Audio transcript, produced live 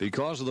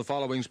Because of the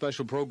following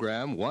special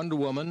program, Wonder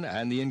Woman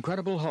and the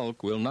Incredible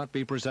Hulk will not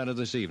be presented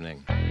this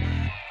evening.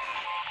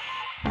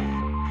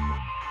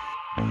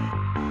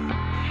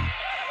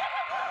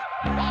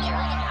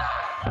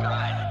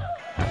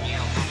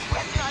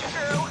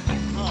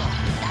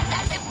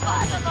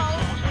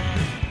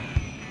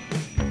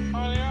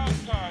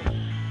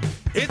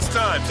 It's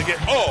time to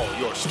get all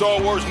your Star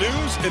Wars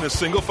news in a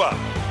single file.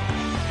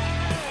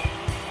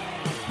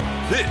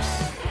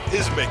 This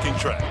is Making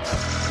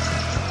Tracks.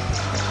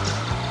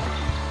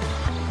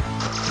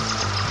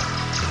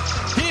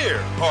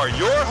 Here are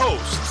your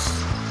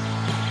hosts,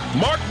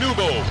 Mark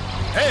Newbold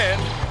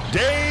and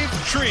Dave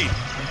Tree.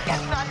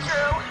 That's not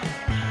true.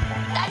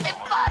 That's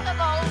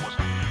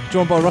impossible.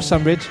 Joined by Ross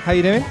Sandbridge. How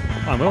you doing?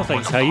 I'm well,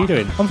 thanks. How are you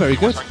doing? I'm very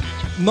good.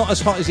 Not as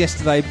hot as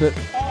yesterday, but...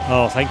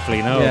 Oh,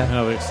 thankfully, no. Yeah.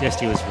 No,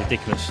 yesterday was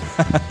ridiculous.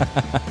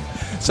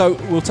 So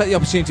we'll take the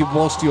opportunity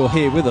whilst you're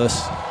here with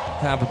us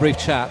to have a brief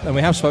chat, and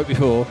we have spoke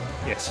before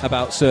Yes.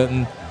 about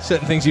certain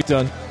things you've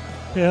done.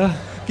 Yeah.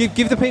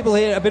 Give the people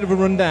here a bit of a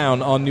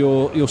rundown on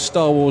your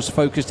Star Wars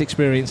focused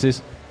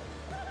experiences.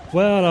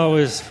 Well, I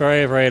was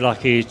very, very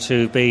lucky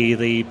to be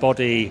the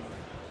body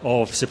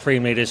of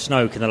Supreme Leader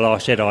Snoke in The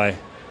Last Jedi,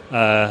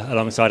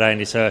 alongside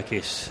Andy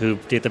Serkis, who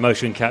did the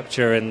motion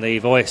capture and the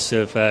voice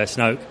of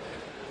Snoke.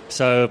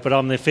 So, but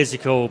I'm the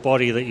physical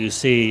body that you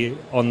see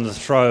on the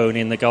throne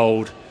in the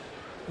gold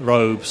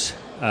robes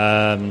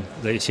that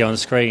you see on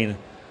screen.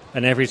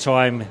 And every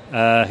time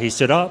he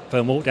stood up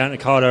and walked down to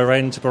Kylo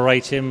Ren to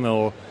berate him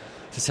or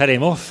to tell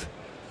him off,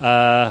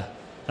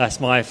 that's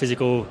my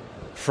physical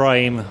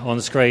frame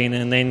on screen.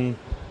 And then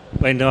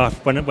when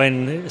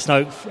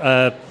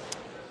Snoke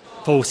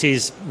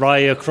forces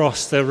Rey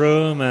across the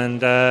room,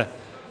 and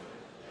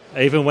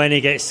even when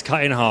he gets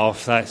cut in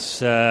half,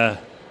 that's...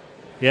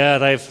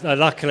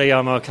 luckily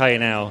I'm okay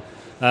now.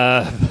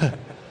 But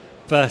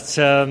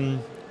that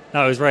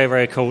was very,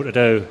 very cool to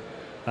do.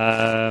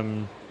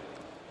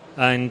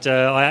 And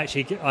I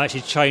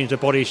actually changed the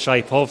body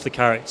shape of the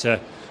character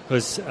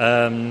because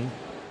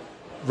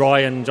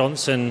Rian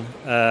Johnson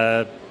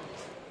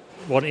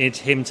wanted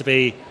him to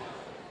be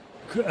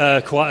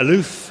quite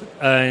aloof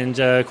and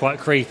quite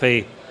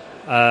creepy,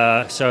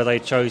 so they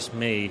chose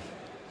me,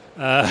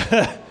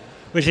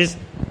 which is,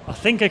 I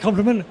think, a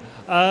compliment.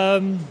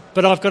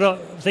 But I've got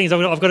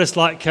a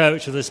slight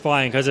curvature of the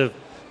spine because of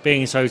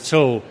being so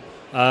tall,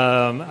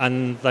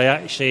 and they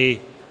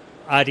actually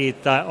added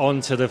that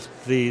onto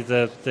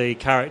the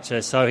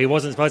character. So he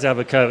wasn't supposed to have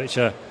a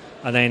curvature,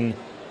 and then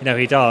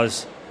he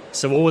does.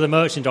 So all the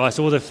merchandise,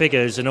 all the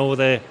figures, and all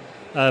the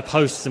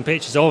posters and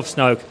pictures of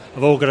Snoke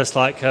have all got a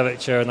slight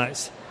curvature, and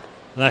that's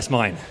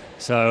mine.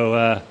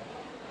 So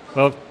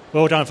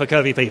well done for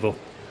curvy people.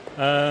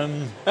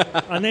 And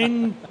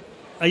then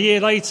a year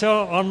later,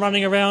 I'm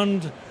running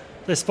around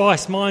the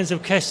spice mines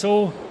of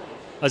Kessel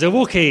as a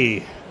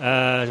Wookiee,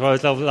 as well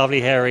as lovely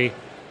hairy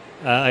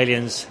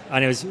aliens,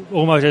 and it was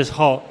almost as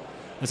hot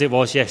as it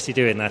was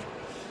yesterday doing that,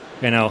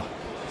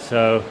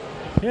 So,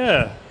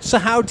 yeah. So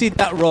how did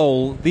that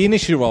role, the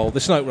initial role, the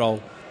Snoke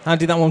role, how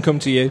did that one come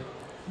to you?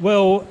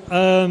 Well,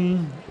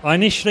 I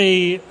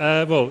initially,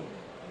 my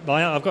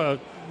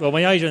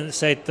agent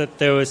said that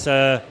there was,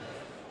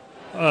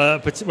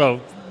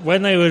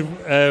 when they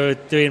were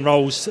doing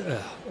roles,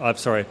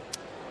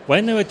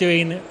 when they were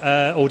doing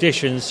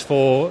auditions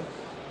for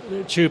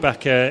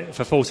Chewbacca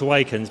for Force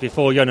Awakens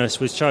before Jonas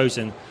was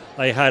chosen,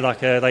 they had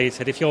they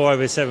said, if you're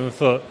over 7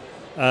 foot,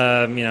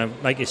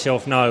 make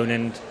yourself known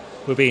and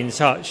we'll be in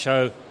touch.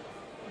 So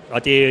I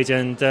did,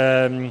 and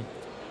the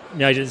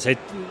agent said,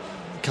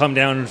 come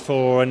down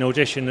for an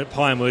audition at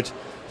Pinewood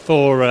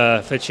for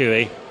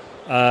Chewie.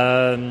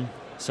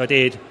 So I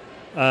did.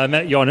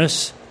 Met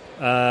Jonas,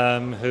 who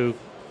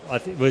I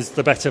think was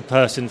the better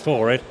person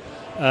for it.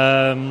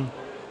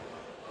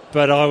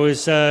 But I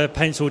was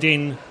penciled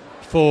in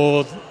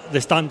for the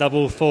stunt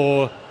double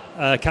for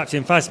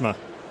Captain Phasma,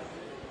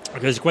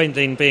 because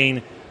Gwendolyn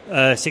being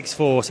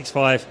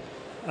 6'4",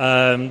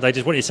 6'5", they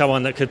just wanted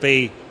someone that could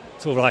be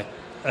sort of like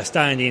a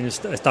stand-in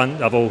stunt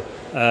double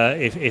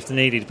if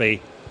needed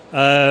be.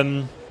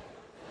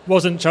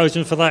 Wasn't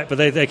chosen for that, but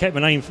they kept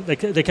my name. They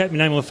kept my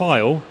name on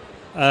file,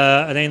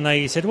 and then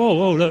they said,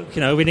 "Well, look,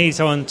 we need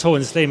someone tall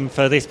and slim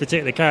for this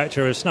particular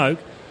character of Snoke."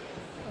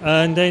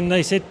 And then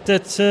they said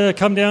that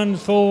come down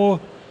for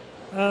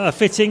a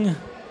fitting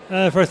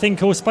for a thing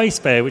called Space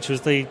Bear, which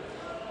was the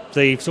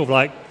sort of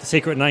like the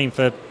secret name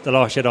for The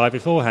Last Jedi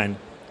beforehand.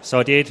 So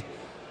I did.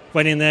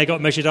 Went in there,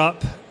 got measured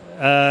up,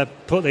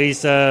 put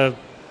these the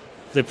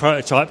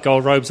prototype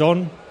gold robes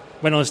on,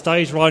 went on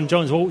stage. Rian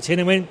Johnson walked in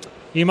and went,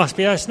 "You must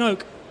be our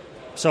Snoke."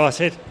 So I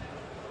said,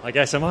 "I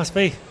guess I must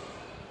be."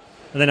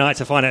 And then I had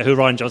to find out who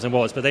Rian Johnson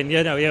was. But then,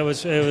 it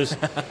was I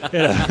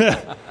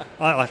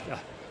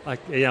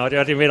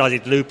didn't realise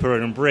he'd Looper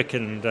and Brick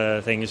and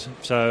things.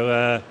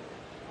 So,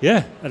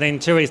 and then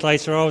 2 weeks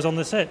later I was on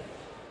the set.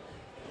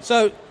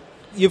 So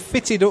you're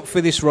fitted up for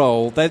this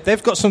role.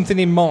 They've got something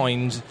in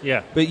mind.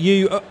 Yeah. But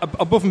you,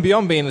 above and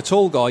beyond being a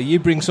tall guy, you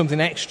bring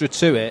something extra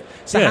to it.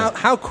 So Yeah.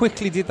 how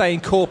quickly did they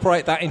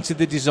incorporate that into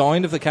the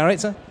design of the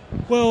character?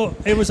 Well,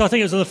 I think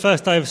it was on the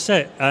first day of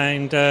set,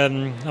 and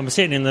I'm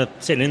sitting in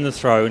the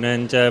throne,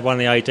 and one of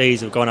the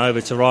ADs have gone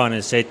over to Ryan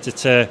and said that,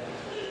 do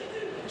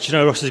you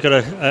know Ross has got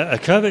a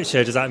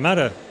curvature, does that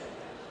matter?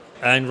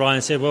 And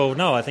Ryan said, well,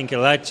 no, I think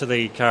it'll add to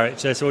the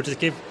character, so we'll just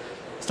give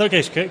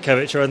Stoke's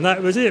curvature, and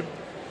that was it.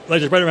 They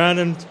just went around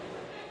and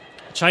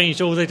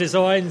changed all the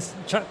designs.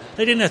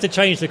 They didn't have to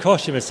change the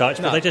costume as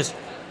such, but they just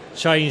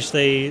changed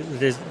the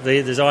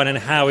design and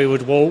how he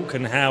would walk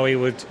and how he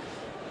would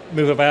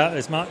move about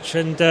as much.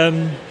 And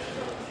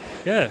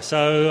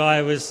so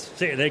I was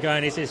sitting there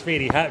going, is this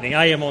really happening?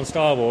 A, I'm on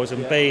Star Wars,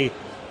 and B,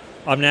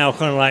 I'm now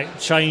kind of like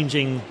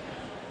changing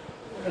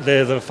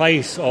the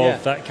face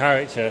of that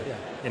character.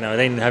 You know,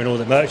 then having all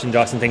the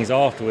merchandise and things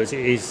afterwards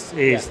is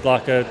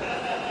like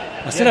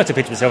I still have to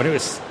picture myself, and it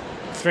was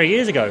 3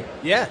 years ago.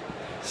 Yeah.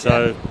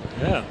 So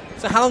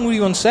So how long were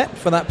you on set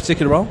for that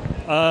particular role?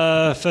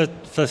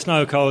 For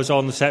Snoke, I was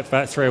on the set for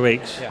about 3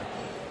 weeks. Yeah.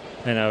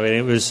 You know, and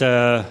it was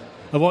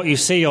what you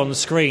see on the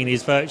screen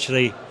is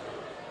virtually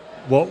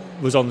what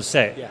was on the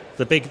set. Yeah.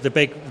 The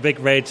big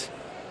red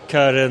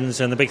curtains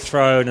and the big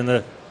throne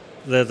and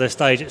the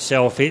stage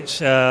itself. It's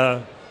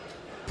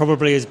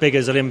probably as big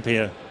as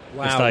Olympia.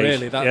 Wow, the stage.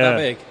 really? That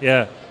big?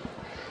 Yeah.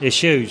 It's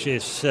huge.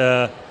 It's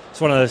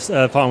one of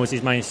those Palm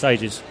Woods' main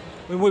stages.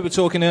 When we were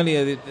talking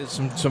earlier,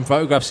 there's some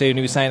photographs here, and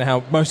he was saying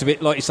how most of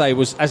it, like you say,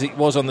 was as it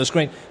was on the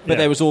screen, but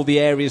there was all the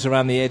areas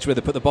around the edge where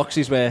they put the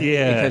boxes where in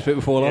case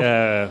people fall off.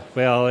 Yeah,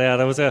 well,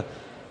 there was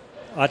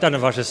I don't know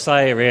if I should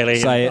say it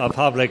really in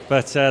public,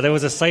 but there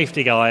was a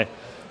safety guy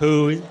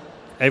who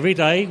every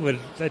day would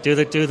do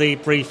the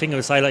briefing and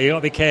would say, like, you got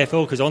to be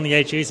careful because on the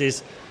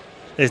edges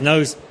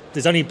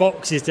there's only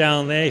boxes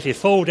down there. If you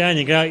fall down,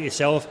 you go out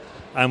yourself.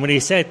 And when he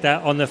said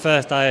that on the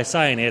first day of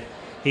saying it,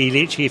 he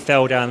literally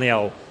fell down the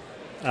hole.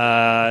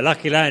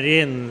 Lucky landed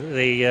in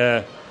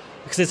the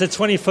because it's a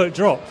 20-foot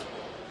drop.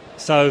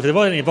 So if there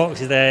wasn't any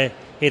boxes there,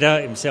 he'd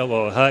hurt himself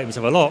a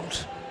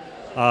lot.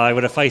 I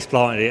would have face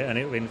planted it, and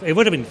it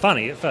would have been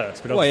funny at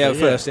first. But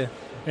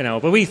you know.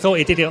 But we thought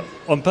he did it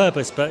on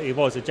purpose, but it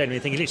was a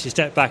genuine thing. He literally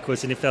stepped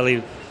backwards and he fell.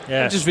 I'm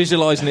just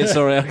visualising it.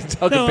 Sorry, I can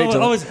picture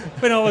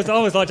that. I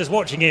was like just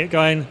watching it,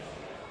 going,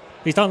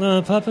 "He's done that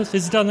on purpose.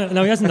 Has he done that?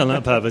 No, he hasn't done that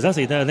on purpose, has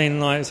he?" And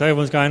then so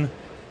everyone's going,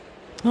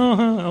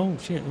 "Oh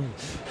shit!"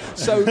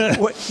 So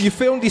you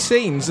filmed your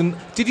scenes, and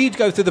did you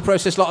go through the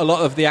process like a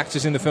lot of the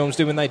actors in the films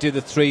do when they do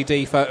the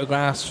 3D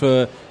photographs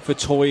for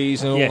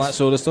toys and all that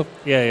sort of stuff?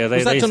 Yeah.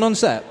 Was that done on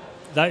set?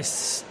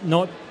 That's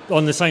not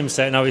on the same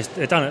set. No, it's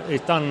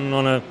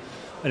done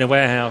in a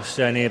warehouse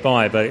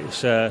nearby. But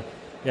it's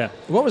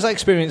What was that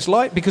experience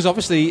like? Because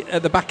obviously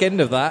at the back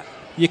end of that,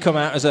 you come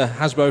out as a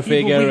Hasbro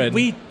figure.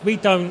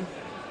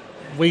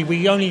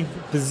 We only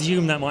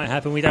presume that might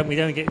happen. We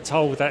don't get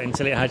told that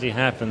until it actually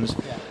happens.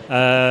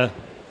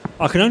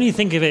 I can only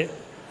think of it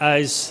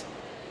as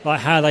like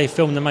how they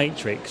film The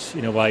Matrix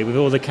in a way, with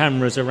all the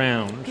cameras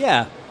around.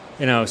 Yeah.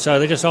 You know, so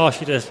they just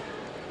ask you to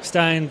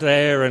stand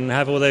there and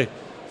have all the.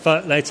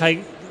 They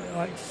take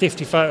like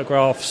 50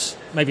 photographs,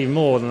 maybe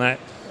more than that,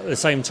 at the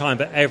same time,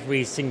 but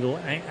every single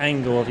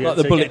angle of your. Like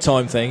the bullet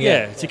time thing.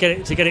 Yeah. To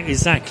get it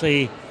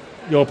exactly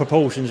your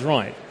proportions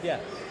right.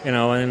 Yeah. You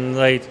know, and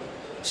they.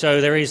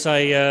 So there is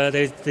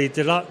there's the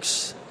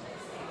deluxe.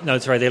 No,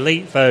 sorry, the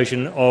elite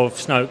version of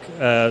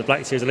Snoke,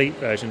 Black Series Elite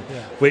version,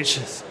 which,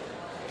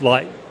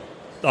 like,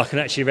 I can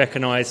actually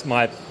recognise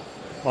my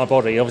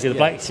body. Obviously, the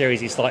Black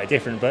Series is slightly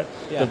different, but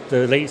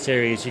the Elite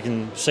Series, you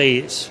can see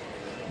it's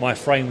my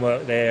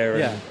framework there.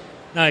 And,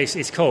 no,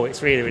 it's cool.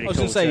 It's really, really cool. I was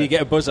going to say, you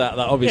get a buzz out of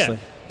that, obviously.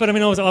 Yeah. But I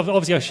mean,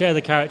 obviously, I share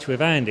the character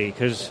with Andy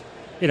because,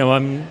 you know,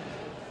 I'm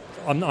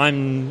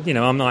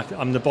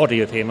the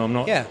body of him. I'm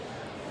not. Yeah.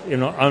 You're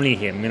not only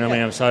him, you know what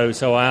I mean?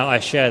 So I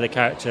share the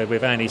character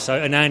with Andy.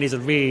 And Andy's a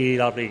really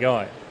lovely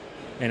guy,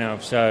 you know.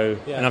 So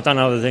and I've done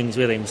other things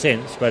with him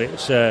since, but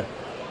it's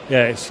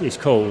it's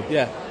cool.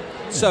 Yeah.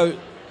 So,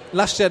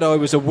 Last Jedi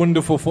was a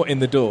wonderful foot in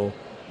the door.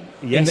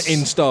 Yes.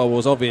 In Star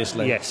Wars,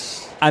 obviously.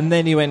 Yes. And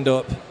then you end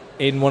up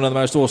in one of the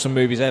most awesome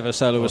movies ever,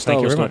 Solo: A Star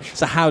Wars. Thank you very much.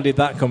 So how did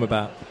that come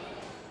about?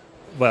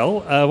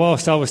 Well,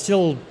 whilst I was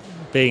still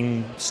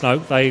being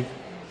Snoke, they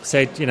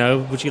said, you know,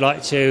 would you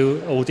like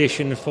to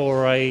audition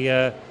for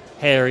a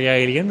hairy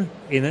alien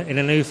in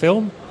a new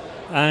film?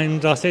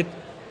 And I said,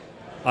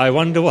 I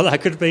wonder what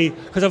that could be,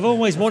 because I've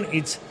always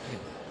wanted.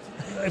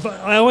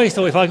 I always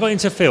thought if I got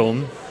into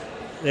film,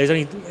 there's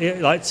only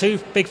like two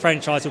big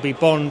franchises would be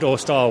Bond or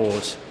Star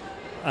Wars,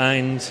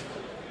 and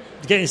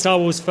getting Star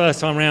Wars first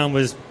time around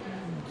was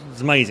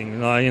amazing.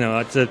 You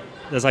know,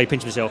 that's how you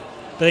pinch myself.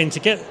 But then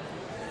to get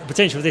the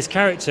potential of this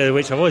character,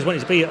 which I've always wanted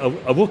to be a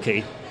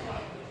Wookiee.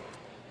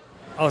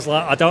 I was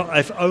like,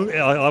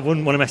 I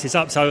wouldn't want to mess this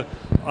up. So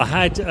I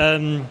had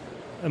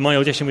my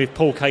audition with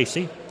Paul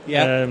Casey.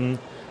 Yeah.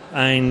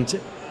 And,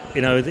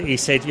 you know, he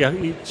said you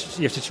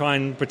have to try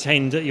and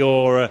pretend that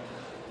you're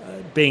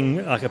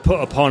being like put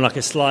upon like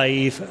a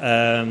slave.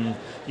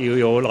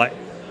 You're like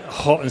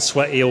hot and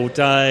sweaty all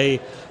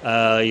day.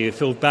 You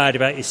feel bad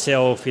about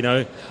yourself, you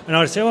know. And I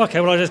would say, okay,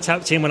 well, I just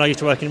tapped in when I used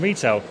to work in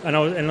retail. And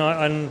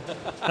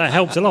that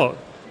helped a lot.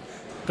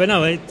 But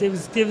no, it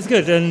was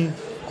good.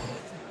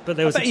 But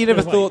there was. I bet you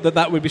never thought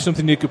that would be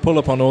something you could pull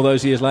up on all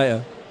those years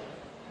later.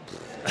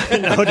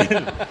 No, I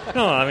didn't.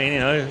 No, I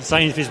mean,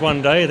 Sainsbury's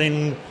one day,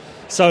 then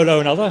Solo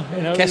another.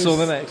 Kessel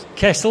the next.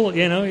 Kessel,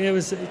 it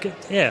was,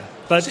 yeah.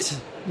 But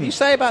you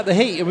say about the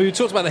heat, and we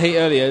talked about the heat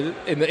earlier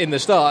in the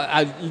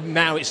start.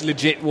 Now it's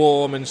legit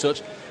warm and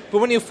such. But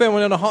when you're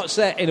filming on a hot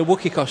set in a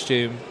Wookiee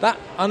costume, and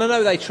I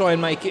know they try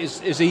and make it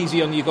as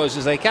easy on you guys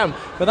as they can,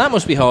 but that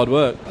must be hard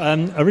work.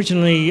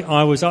 Originally,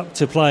 I was up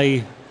to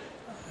play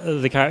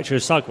the character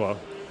of Sugwa.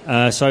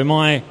 So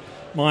my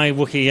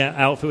Wookiee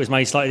outfit was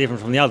made slightly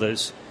different from the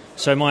others.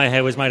 So my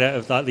hair was made out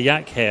of like the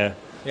yak hair.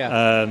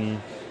 Yeah.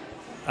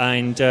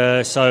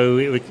 So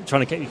it was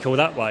trying to get you cool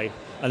that way.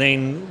 And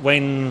then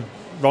when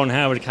Ron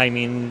Howard came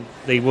in,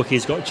 the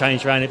Wookiees got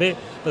changed around a bit,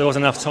 but there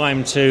wasn't enough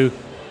time to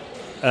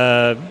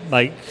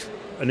make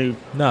a new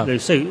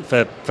suit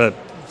for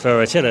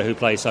Attila, who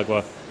plays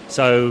Sugwa.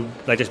 So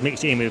they just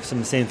mixed it in with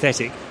some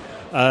synthetic.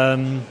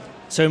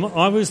 So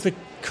I was the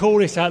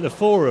coolest out of the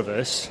four of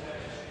us.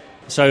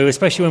 So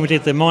especially when we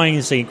did the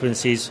mine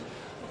sequences,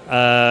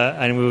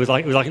 and we were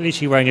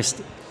literally wearing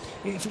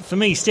for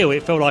me still,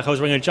 it felt like I was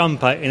wearing a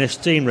jumper in a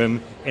steam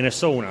room in a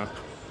sauna.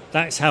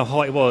 That's how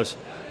hot it was.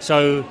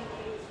 So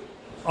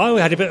I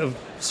had a bit of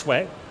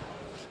sweat,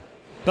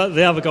 but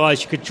the other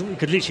guys, you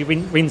could literally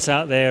rinse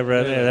out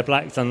their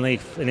blacks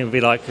underneath, and it would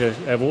be like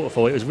a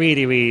waterfall. It was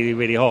really, really,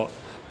 really hot.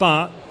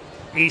 But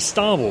it's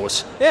Star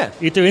Wars. Yeah.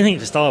 You'd do anything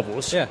for Star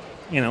Wars. Yeah.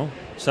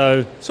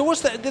 So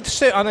what's the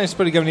suit? I know it's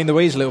probably going in the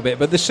weeds a little bit,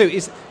 but the suit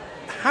is.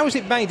 How is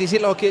it made? Is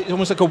it like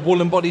almost like a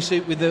woolen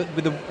bodysuit with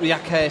the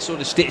yak hair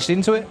sort of stitched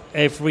into it?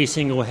 Every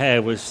single hair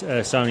was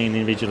sewn in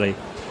individually,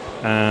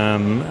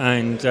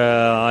 and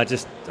I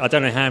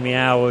don't know how many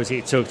hours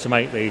it took to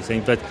make these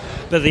things, but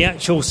the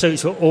actual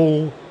suits were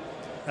all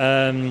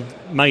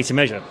made to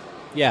measure.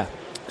 Yeah.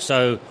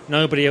 So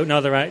no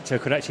other actor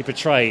could actually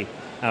portray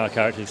our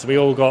characters. So we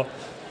all got,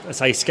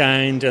 say,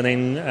 scanned, and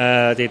then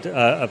did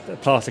a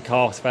plaster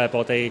cast of our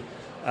body.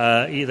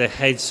 Either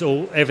heads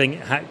or everything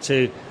had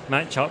to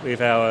match up with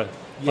our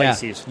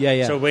faces.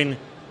 Yeah. So when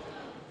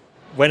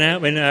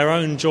our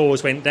own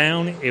jaws went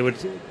down, it would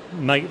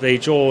make the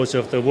jaws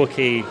of the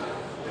Wookiee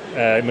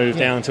move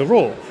down to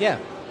raw. Yeah.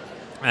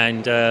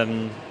 And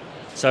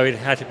so it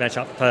had to match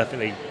up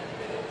perfectly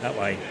that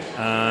way.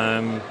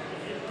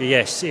 But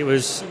yes, it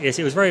was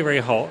very, very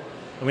hot,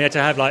 and we had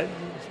to have like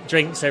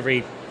drinks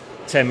every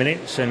 10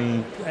 minutes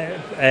and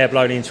air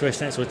blown into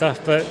us and that sort of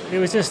stuff. But it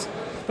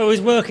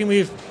was working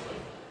with.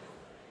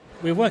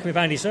 We were working with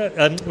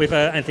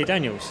Anthony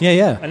Daniels.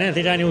 Yeah. And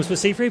Anthony Daniels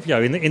was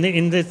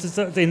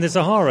C-3PO in the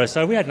Sahara,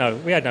 so we had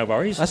no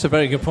worries. That's a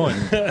very good point.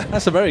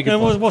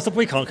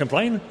 We can't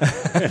complain.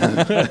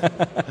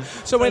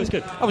 So when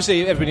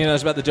obviously everybody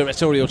knows about the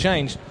directorial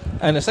change,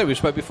 and I say we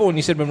spoke before, and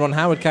you said when Ron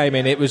Howard came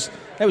in, it was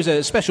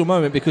a special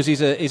moment because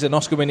he's an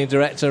Oscar-winning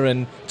director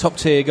and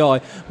top-tier guy.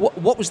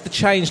 What was the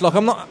change like?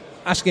 I'm not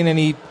asking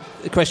any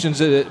questions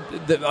that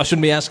I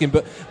shouldn't be asking,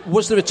 but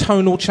was there a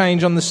tonal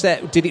change on the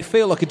set? Did it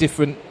feel like a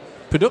different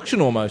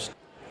production almost?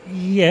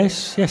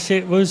 Yes,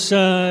 it was.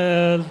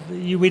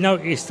 We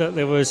noticed that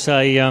there was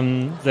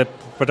the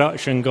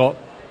production got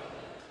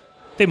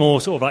a bit more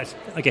sort of like,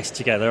 I guess,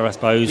 together, I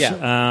suppose.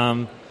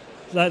 Yeah.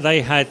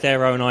 They had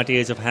their own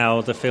ideas of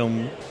how the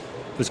film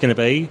was going to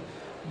be.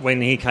 When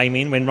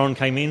Ron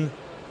came in,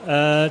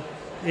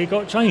 it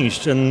got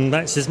changed, and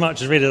that's as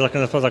much as really I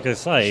can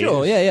say.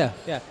 Sure, yeah.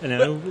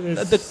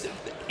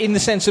 In the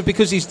sense of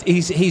because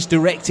he's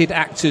directed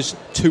actors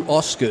to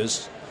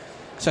Oscars.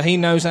 So he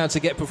knows how to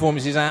get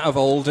performances out of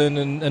Alden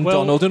and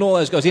Donald and all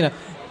those guys.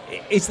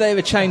 Is there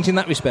a change in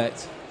that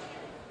respect?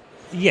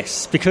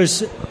 Yes,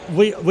 because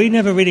we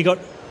never really got.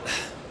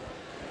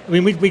 I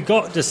mean, we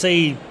got to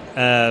see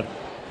the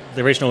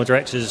original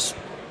directors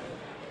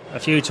a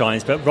few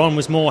times, but Ron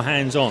was more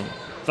hands-on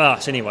for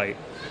us anyway.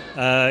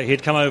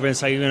 He'd come over and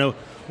say,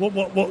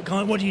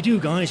 what do you do,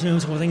 guys?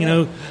 Sort of thing.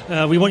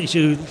 We want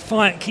you to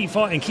fight, keep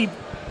fighting,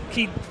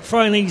 keep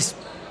throwing these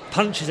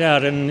punches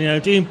out,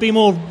 and be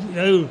more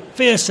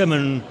fearsome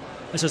and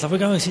sort of stuff. We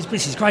go, this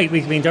is great.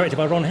 We've been directed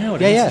by Ron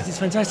Howard. It's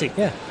fantastic.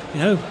 Yeah,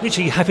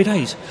 literally happy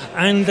days.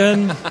 And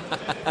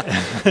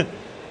it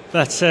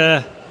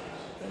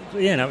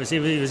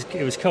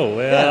was cool.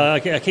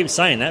 I keep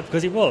saying that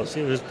because it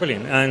was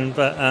brilliant.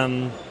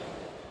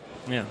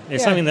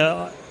 It's something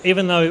that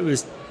even though it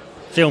was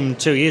filmed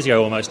 2 years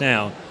ago almost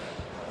now,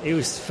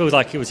 feels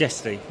like it was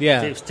yesterday.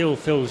 Yeah. It still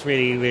feels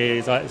really,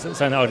 really like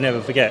something I would never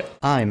forget.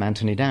 I'm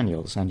Anthony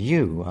Daniels, and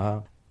you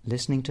are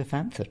listening to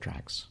Fantha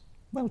Tracks.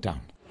 Well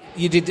done.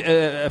 You did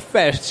a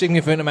fair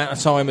significant amount of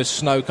time as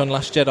Snoke on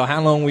Last Jedi.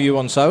 How long were you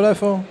on Solo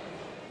for?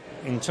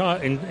 In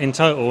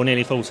total,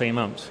 nearly 14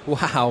 months.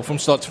 Wow, from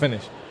start to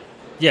finish.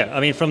 Yeah, I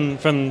mean,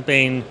 from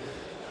being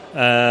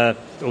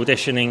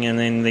auditioning and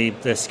then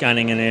the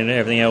scanning and then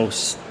everything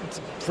else,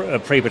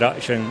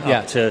 pre-production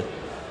up to,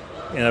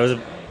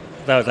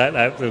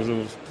 that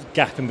was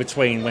gap in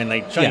between when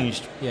they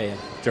changed Yeah.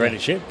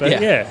 directorship.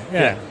 But Yeah.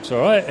 it's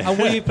all right. And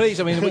were you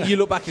pleased? I mean, when you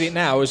look back at it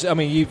now,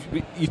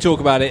 you talk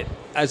about it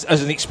as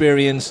an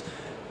experience.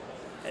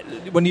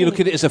 When you look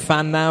at it as a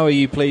fan now, are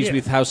you pleased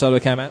with how Solo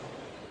came out?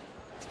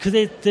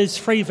 Because there's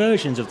 3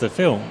 versions of the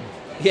film.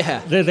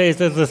 Yeah. There's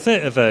the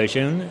theatre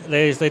version,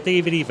 there's the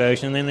DVD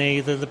version, and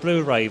then the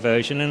Blu-ray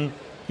version, and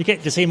you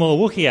get to see more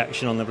Wookiee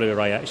action on the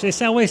Blu-ray, actually.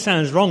 It always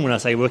sounds wrong when I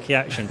say Wookiee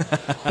action,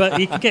 but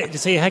you can get to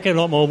see a heck of a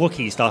lot more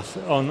Wookiee stuff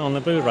on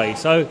the Blu-ray.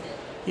 So,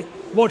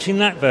 watching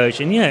that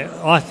version,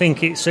 I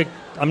think it's I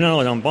know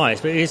I'm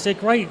biased, but it's a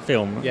great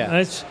film.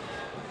 Yeah.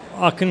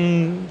 I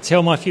can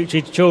tell my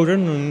future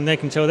children, and they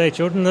can tell their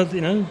children that,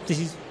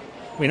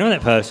 we know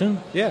that person.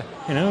 Yeah.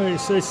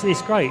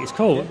 It's great, it's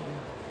cool.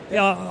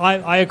 Yeah,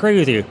 I agree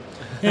with you.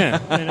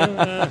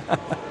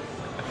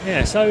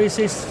 Yeah, so it's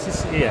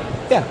yeah.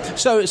 Yeah.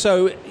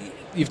 So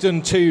you've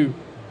done 2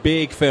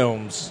 big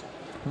films.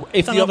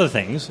 If Done other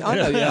things. I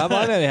know you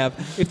have.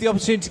 If the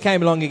opportunity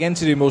came along again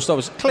to do more Star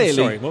Wars, clearly.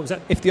 Sorry, what was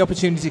that? If the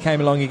opportunity came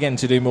along again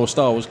to do more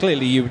Star Wars,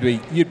 clearly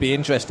you'd be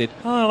interested.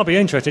 Oh, I'll be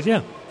interested.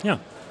 Yeah.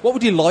 What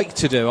would you like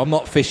to do? I'm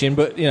not fishing,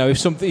 but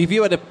if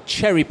you had a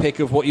cherry pick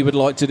of what you would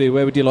like to do,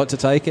 where would you like to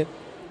take it?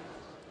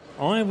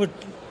 I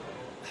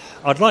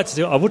would like to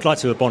do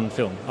a Bond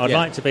film. I'd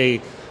like to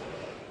be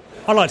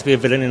a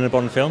villain in a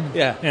Bond film.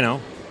 Yeah.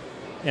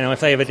 If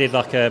they ever did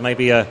like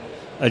maybe a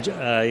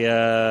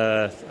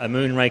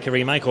Moonraker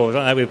remake, or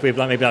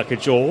maybe like a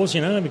Jaws,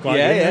 that'd be quite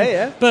good.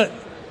 Yeah. But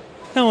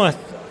no, or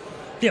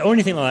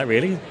anything like that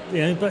really.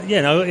 But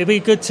it'd be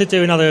good to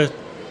do another,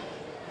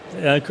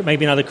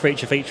 maybe another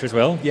creature feature as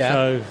well. Yeah.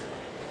 So,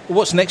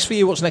 what's next for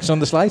you? What's next on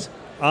the slate?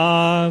 What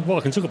I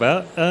can talk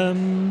about.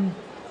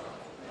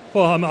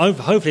 Well, I'm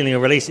hopefully going to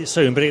release it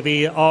soon, but it'll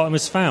be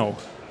Artemis Fowl.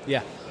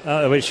 Yeah.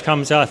 Which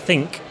comes, I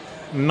think,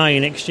 May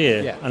next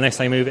year, unless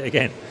they move it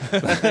again. I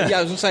was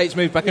going to say it's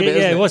moved back a bit,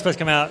 it was supposed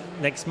to come out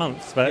next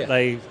month, but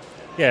I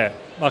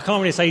can't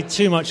really say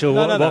too much of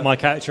what my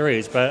character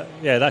is, but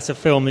that's a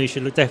film you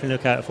should definitely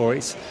look out for.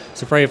 It's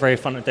very, very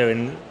fun to do,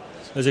 and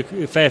there's a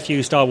fair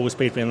few Star Wars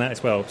people in that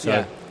as well.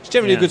 So it's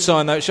generally a good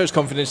sign, though. It shows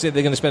confidence that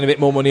they're going to spend a bit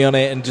more money on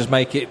it and just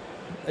make it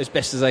as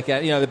best as they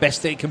can. The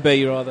best it can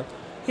be, rather.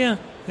 Yeah.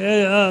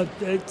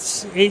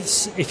 It's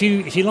if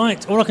you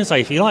liked, all I can say,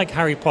 if you like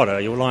Harry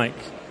Potter, you'll like.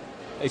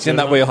 It's in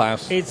that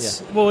wheelhouse.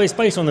 It's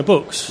based on the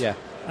books. Yeah.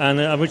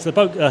 And which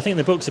I think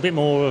the book's a bit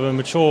more of a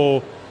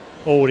mature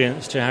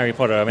audience to Harry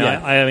Potter.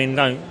 I mean,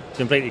 don't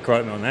completely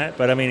quote me on that,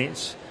 but I mean,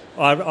 it's.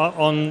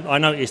 I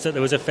noticed that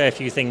there was a fair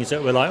few things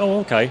that were like, oh,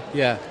 okay.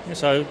 Yeah.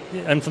 So,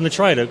 and from the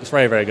trailer, it's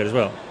very, very good as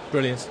well.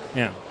 Brilliant.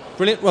 Yeah.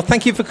 Brilliant. Well,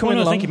 thank you for coming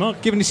along. Thank you,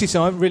 Mark. Giving us your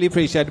time. Really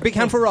appreciate it. Big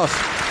hand for Ross.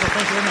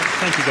 Thank you very much.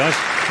 Thank you, guys.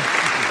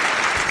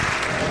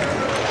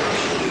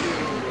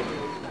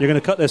 You're going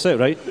to cut this out,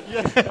 right?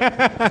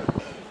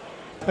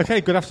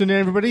 Okay, good afternoon,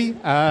 everybody.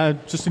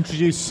 Just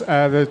introduce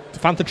the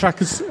Fantha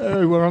Trackers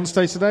who are on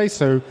stage today.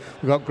 So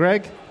we've got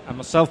Greg and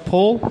myself,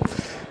 Paul,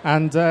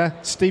 and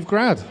Steve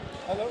Grad.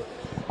 Hello.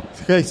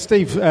 Okay,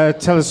 Steve,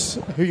 tell us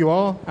who you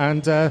are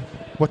and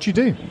what you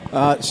do.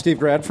 Steve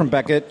Grad from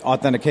Beckett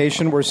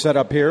Authentication. We're set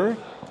up here.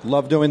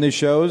 Love doing these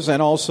shows,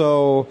 and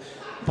also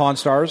Pawn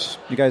Stars.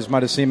 You guys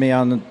might have seen me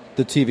on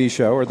the TV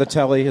show, or the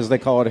telly, as they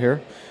call it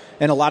here.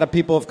 And a lot of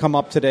people have come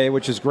up today,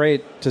 which is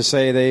great, to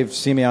say they've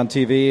seen me on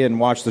TV and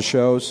watched the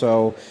show.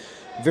 So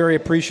very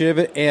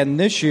appreciative. And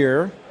this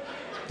year,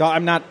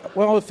 I'm not,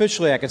 well,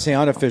 officially I could say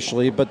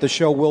unofficially, but the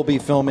show will be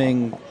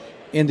filming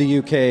in the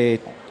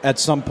UK at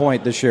some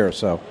point this year.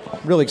 So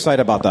really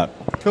excited about that.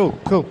 Cool.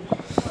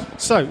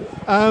 So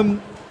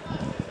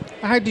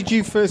how did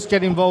you first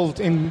get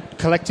involved in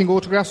collecting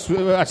autographs?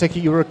 I take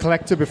it you were a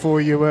collector before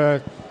you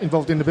were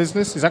involved in the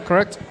business. Is that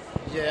correct?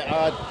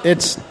 Yeah,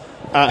 it's...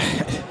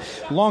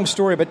 long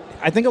story, but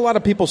I think a lot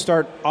of people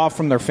start off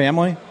from their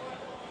family.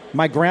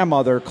 My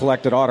grandmother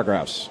collected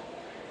autographs,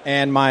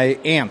 and my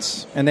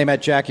aunts, and they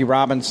met Jackie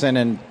Robinson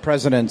and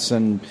presidents,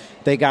 and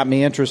they got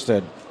me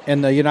interested.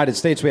 In the United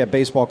States, we have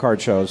baseball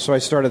card shows, so I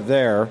started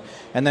there,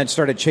 and then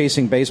started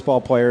chasing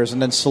baseball players,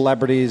 and then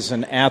celebrities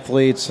and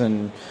athletes,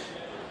 and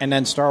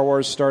then Star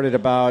Wars started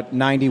about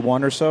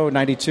 91 or so,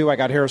 92. I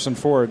got Harrison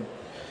Ford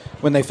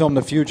when they filmed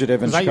The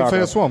Fugitive in Chicago. Was that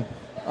your first one?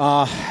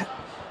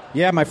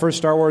 Yeah, my first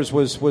Star Wars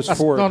was That's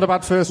Ford. Not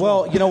about first one.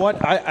 Well, you know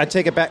what? I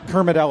take it back.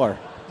 Kermit Eller.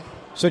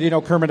 So do you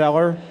know Kermit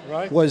Eller?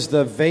 Right. Was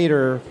the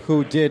Vader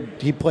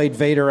he played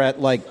Vader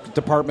at like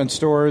department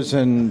stores,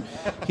 and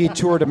he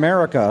toured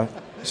America.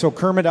 So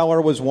Kermit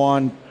Eller was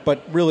one,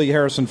 but really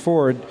Harrison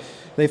Ford,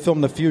 they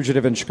filmed The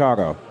Fugitive in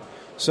Chicago.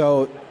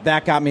 So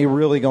that got me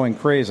really going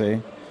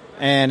crazy,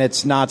 and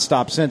it's not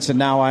stopped since. And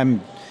now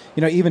I'm,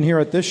 even here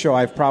at this show,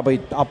 I'll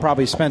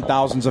probably spend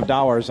thousands of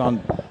dollars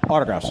on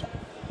autographs.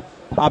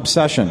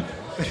 Obsession.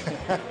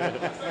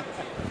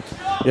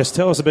 Yes,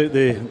 tell us about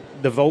the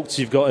vaults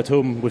you've got at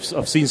home.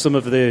 I've seen some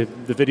of the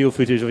video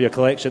footage of your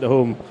collection at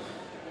home.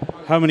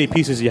 How many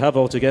pieces do you have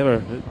altogether?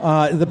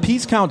 The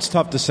piece count's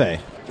tough to say.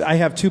 I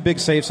have 2 big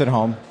safes at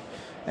home,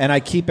 and I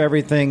keep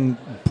everything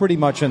pretty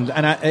much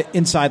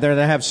inside there. And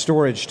I have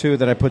storage too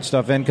that I put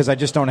stuff in because I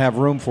just don't have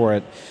room for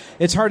it.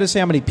 It's hard to say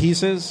how many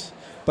pieces,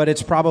 but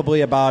it's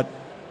probably about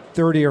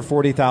 30 or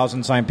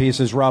 40,000 signed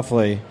pieces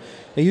roughly.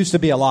 It used to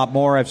be a lot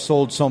more. I've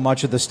sold so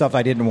much of the stuff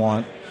I didn't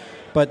want,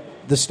 but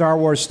the Star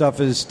Wars stuff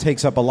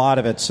takes up a lot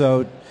of it.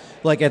 So,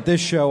 like at this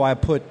show, I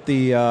put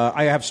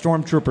I have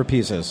Stormtrooper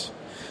pieces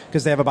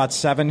because they have about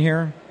 7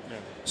 here.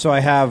 So I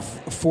have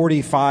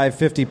 45,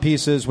 50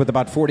 pieces with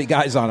about 40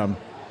 guys on them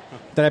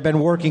that I've been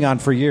working on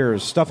for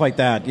years. Stuff like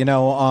that.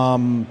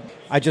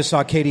 I just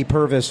saw Katie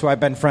Purvis, who I've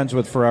been friends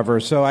with forever.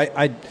 So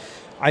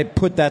I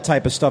put that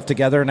type of stuff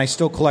together, and I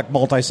still collect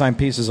multi-signed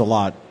pieces a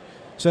lot.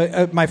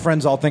 So my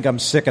friends all think I'm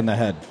sick in the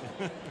head.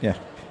 Yeah.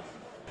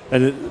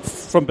 And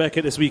from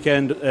Beckett this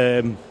weekend,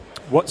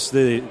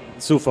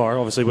 so far,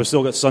 obviously we've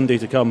still got Sunday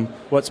to come,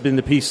 what's been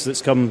the piece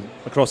that's come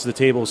across the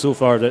table so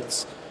far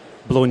that's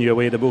blown you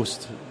away the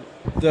most?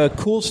 The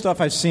cool stuff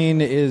I've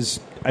seen is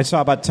I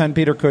saw about 10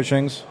 Peter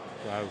Cushings.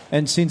 Wow.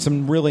 And seen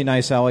some really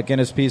nice Alec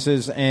Guinness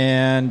pieces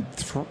and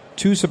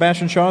 2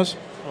 Sebastian Shaws.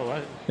 Oh,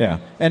 right. Yeah.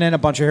 And then a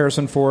bunch of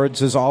Harrison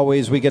Fords. As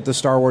always, we get the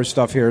Star Wars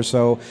stuff here,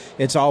 so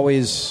it's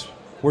always,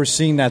 we're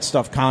seeing that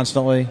stuff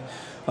constantly.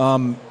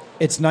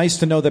 It's nice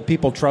to know that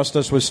people trust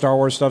us with Star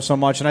Wars stuff so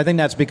much, and I think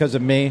that's because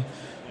of me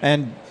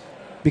and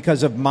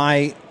because of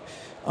my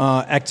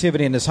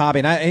activity in this hobby.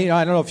 And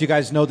I don't know if you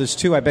guys know this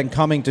too. I've been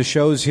coming to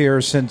shows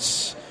here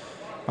since,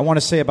 I want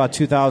to say about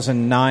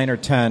 2009 or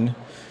 10.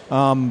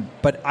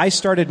 But I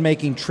started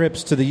making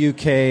trips to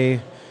the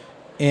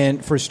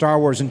UK for Star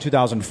Wars in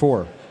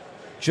 2004,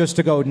 just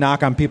to go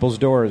knock on people's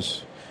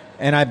doors.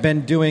 And I've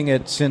been doing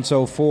it since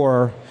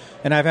 2004.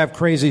 And I've had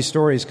crazy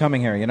stories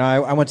coming here.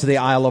 I went to the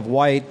Isle of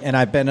Wight, and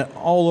I've been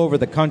all over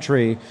the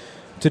country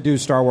to do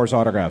Star Wars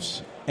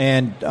autographs.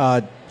 And,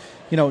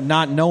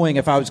 not knowing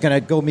if I was going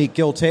to go meet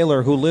Gil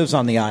Taylor, who lives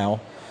on the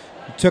Isle,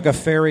 took a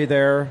ferry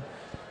there,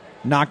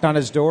 knocked on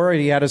his door,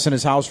 and he had us in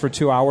his house for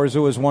 2 hours. It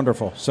was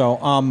wonderful.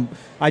 So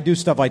I do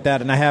stuff like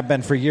that, and I have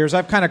been for years.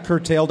 I've kind of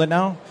curtailed it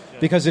now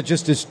because it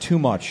just is too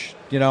much.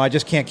 I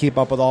just can't keep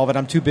up with all of it.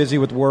 I'm too busy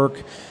with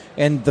work,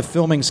 and the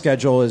filming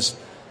schedule is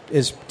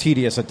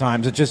tedious at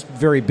times. It's just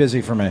very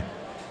busy for me.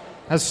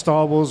 Has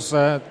Star Wars,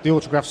 the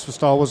autographs for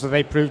Star Wars, have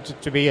they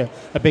proved to be a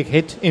big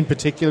hit in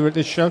particular at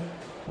this show?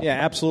 Yeah,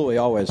 absolutely,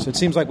 always. It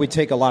seems like we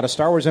take a lot of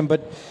Star Wars in,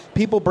 but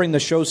people bring the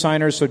show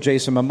signers, so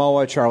Jason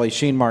Momoa, Charlie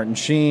Sheen, Martin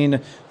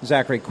Sheen,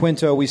 Zachary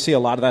Quinto. We see a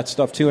lot of that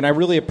stuff too, and I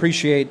really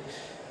appreciate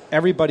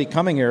everybody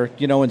coming here,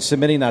 and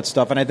submitting that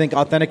stuff. And I think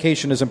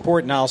authentication is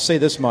important. Now, I'll say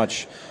this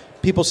much.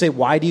 People say,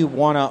 why do you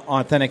want to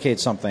authenticate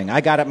something?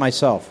 I got it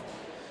myself.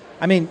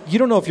 I mean, you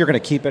don't know if you're going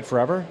to keep it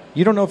forever.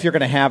 You don't know if you're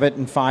going to have it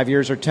in 5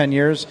 years or 10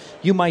 years.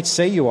 You might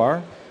say you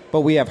are,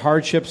 but we have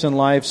hardships in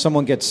life.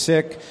 Someone gets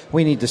sick.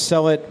 We need to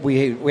sell it.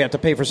 We have to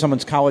pay for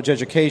someone's college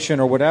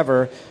education or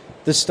whatever.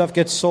 This stuff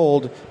gets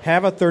sold.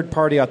 Have a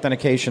third-party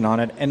authentication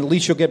on it, and at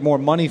least you'll get more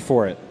money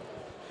for it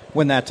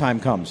when that time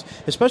comes,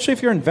 especially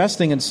if you're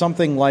investing in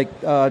something like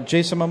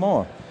Jason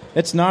Momoa.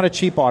 It's not a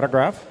cheap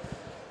autograph.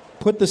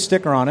 Put the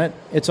sticker on it.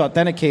 It's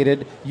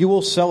authenticated. You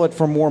will sell it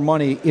for more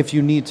money if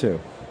you need to.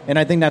 And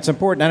I think that's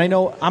important. And I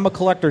know I'm a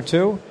collector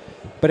too,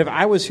 but if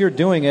I was here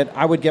doing it,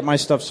 I would get my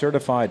stuff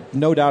certified.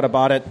 No doubt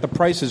about it. The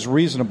price is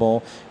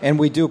reasonable, and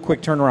we do a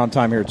quick turnaround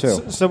time here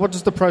too. So what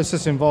does the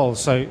process involve?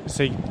 So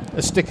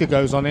a sticker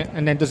goes on it,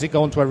 and then does it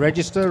go onto a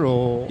register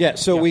or? Yeah.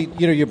 So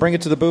you bring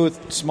it to the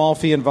booth. Small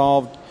fee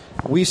involved.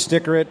 We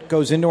sticker it.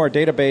 Goes into our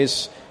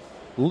database.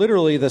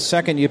 Literally, the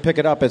second you pick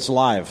it up, it's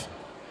live.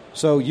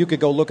 So you could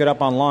go look it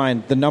up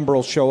online. The number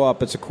will show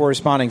up. It's a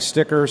corresponding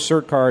sticker,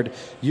 cert card.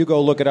 You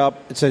go look it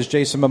up. It says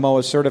Jason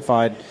Momoa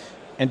certified,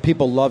 and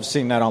people love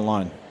seeing that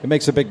online. It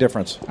makes a big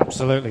difference.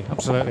 Absolutely,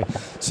 absolutely.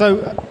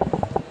 So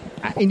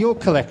in your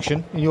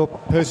collection, in your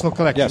personal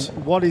collection, yes.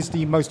 What is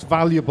the most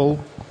valuable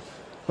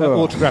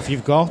autograph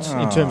you've got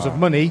in terms of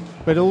money,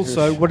 but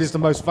also what is the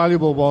most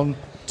valuable one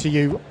to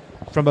you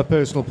from a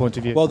personal point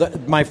of view? Well,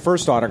 my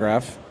first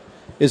autograph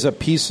is a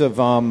piece of...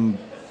 I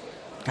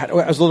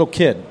was a little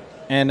kid.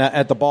 And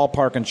at the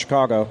ballpark in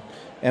Chicago,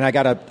 and I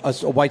got a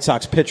White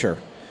Sox pitcher.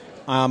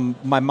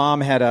 My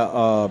mom had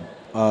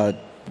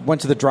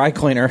went to the dry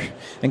cleaner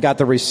and got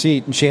the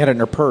receipt, and she had it in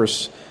her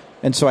purse,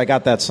 and so I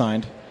got that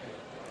signed.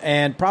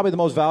 And probably the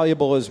most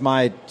valuable is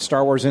my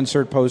Star Wars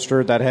insert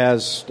poster that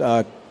has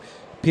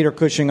Peter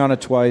Cushing on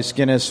it twice,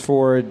 Guinness,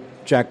 Ford,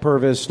 Jack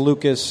Purvis,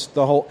 Lucas,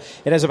 the whole.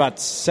 It has about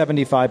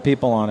 75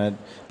 people on it,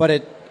 but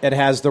it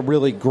has the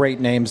really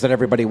great names that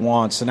everybody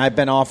wants. And I've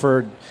been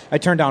offered, I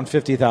turned down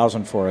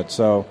 $50,000 for it.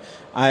 So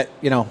I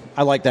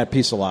like that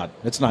piece a lot.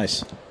 It's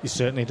nice. You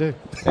certainly do.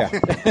 Yeah.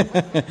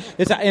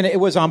 And it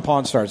was on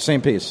Pawn Stars,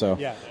 same piece. So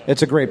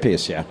It's a great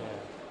piece, yeah.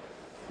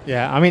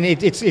 Yeah, I mean,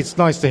 it's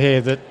nice to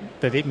hear that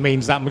it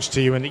means that much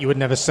to you and that you would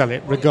never sell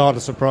it,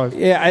 regardless of price.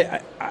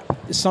 Yeah, I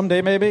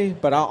someday maybe,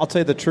 but I'll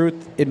tell you the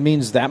truth, it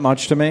means that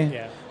much to me.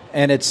 Yeah.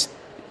 And it's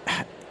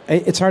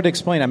hard to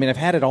explain. I mean, I've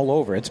had it all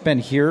over. It's been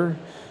here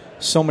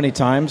so many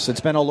times. It's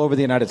been all over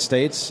the United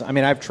States. I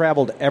mean, I've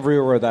traveled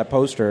everywhere with that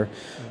poster,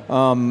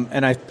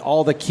 and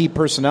all the key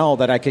personnel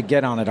that I could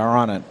get on it are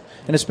on it.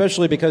 And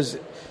especially because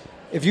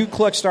if you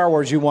collect Star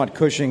Wars, you want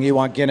Cushing, you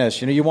want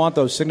Guinness, you want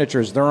those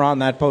signatures. They're on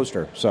that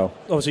poster. So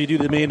obviously, you do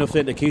the main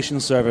authentication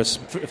service.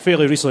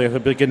 Fairly recently, at the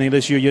beginning of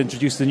this year, you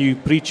introduced the new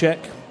pre-check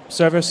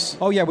service.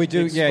 Oh yeah, we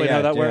do. Explain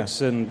how that yeah.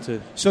 works.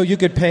 And so you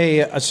could pay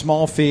a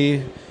small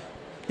fee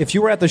if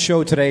you were at the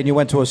show today and you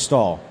went to a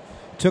stall,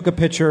 took a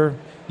picture.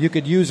 You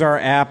could use our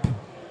app.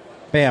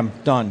 Bam,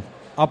 done.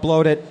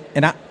 Upload it,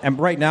 and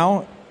right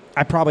now,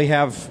 I probably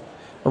have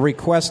a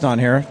request on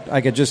here. I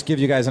could just give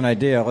you guys an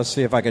idea. Let's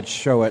see if I could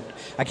show it.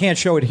 I can't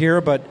show it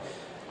here, but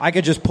I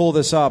could just pull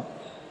this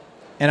up,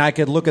 and I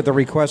could look at the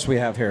requests we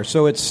have here.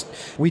 So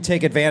we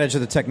take advantage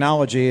of the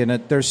technology, and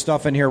there's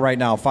stuff in here right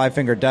now. Five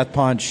Finger Death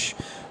Punch,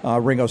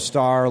 Ringo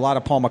Starr, a lot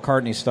of Paul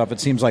McCartney stuff. It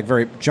seems like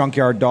very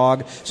Junkyard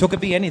Dog. So it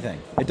could be anything.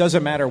 It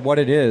doesn't matter what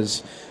it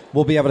is.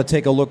 We'll be able to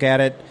take a look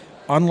at it.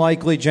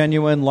 Unlikely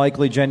genuine,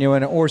 likely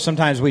genuine, or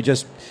sometimes we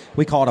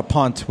call it a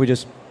punt. We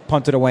just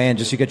punt it away and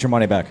you get your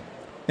money back.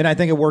 And I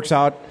think it works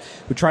out.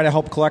 We try to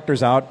help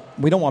collectors out.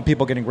 We don't want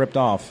people getting ripped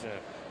off.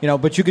 Yeah.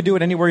 But you could do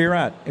it anywhere you're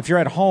at. If you're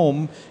at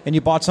home and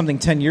you bought something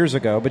 10 years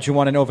ago, but you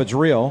want to know if it's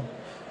real,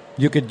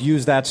 you could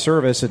use that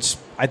service.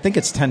 I think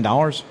it's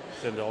 $10.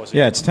 $10,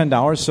 yeah, it's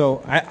 $10.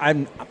 So I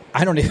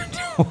don't even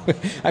know.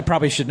 I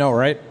probably should know,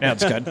 right? Yeah,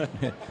 it's good.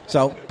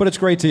 But it's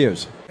great to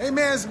use. Hey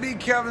man, it's me,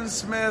 Kevin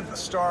Smith,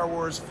 Star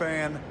Wars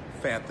fan,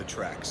 Fantha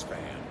Tracks fan.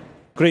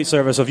 Great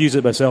service. I've used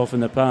it myself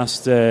in the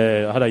past.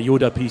 I had a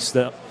Yoda piece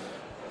that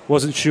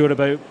wasn't sure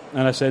about,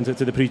 and I sent it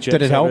to the pre-check service.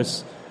 Did it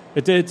service. help?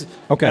 It did.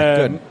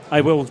 Okay, good.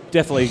 I will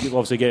definitely,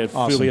 obviously, get it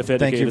awesome. fully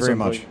authenticated. Thank you very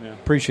much. Point, yeah.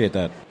 Appreciate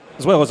that.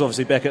 As well as,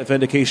 obviously, Beckett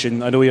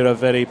Authentication. I know you're a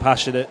very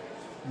passionate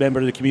member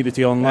of the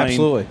community online.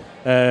 Absolutely.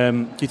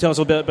 Can you tell us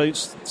a bit about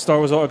Star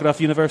Wars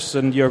Autograph Universe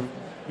and your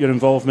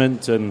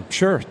involvement? And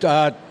Sure.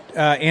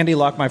 Andy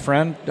Luck, my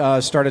friend,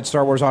 started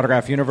Star Wars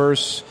Autograph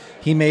Universe.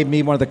 He made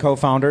me one of the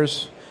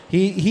co-founders.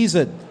 He's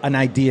an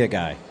idea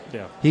guy.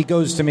 Yeah. He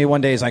goes to me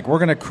one day, he's like, we're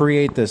going to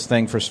create this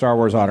thing for Star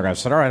Wars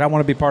Autographs. I said, all right, I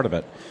want to be part of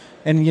it.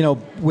 And,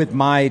 with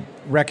my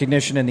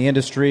recognition in the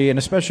industry, and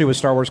especially with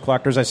Star Wars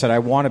collectors, I said, I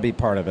want to be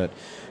part of it.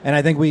 And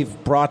I think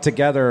we've brought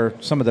together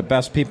some of the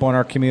best people in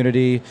our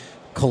community,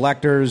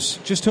 collectors,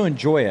 just to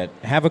enjoy it,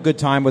 have a good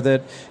time with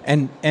it.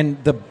 And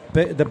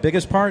the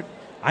biggest part,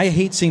 I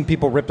hate seeing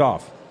people ripped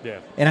off. Yeah.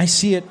 And I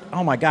see it,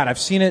 oh my God, I've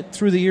seen it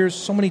through the years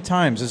so many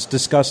times. It's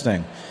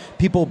disgusting.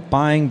 People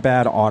buying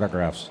bad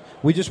autographs.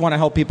 We just want to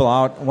help people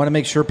out. I want to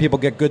make sure people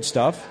get good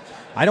stuff.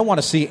 I don't want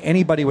to see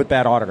anybody with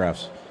bad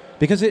autographs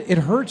because it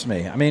hurts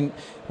me. I mean,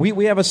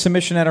 we have a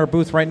submission at our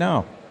booth right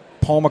now.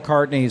 Paul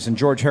McCartney's and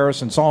George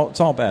Harrison's, it's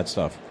all bad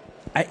stuff.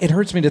 It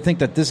hurts me to think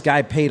that this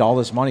guy paid all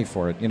this money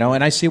for it,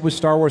 and I see it with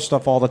Star Wars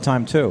stuff all the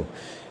time too.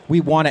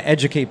 We want to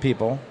educate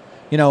people.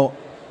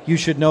 You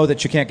should know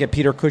that you can't get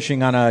Peter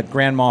Cushing on a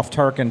Grand Moff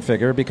Tarkin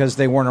figure because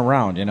they weren't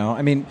around,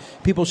 I mean,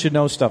 people should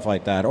know stuff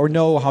like that or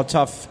know how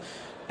tough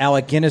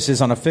Alec Guinness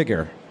is on a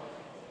figure.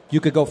 You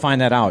could go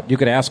find that out. You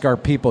could ask our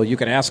people. You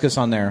could ask us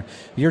on there.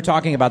 You're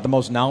talking about the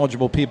most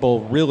knowledgeable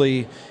people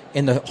really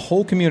in the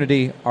whole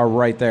community are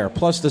right there.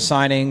 Plus the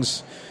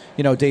signings,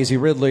 Daisy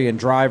Ridley and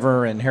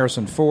Driver and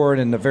Harrison Ford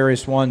and the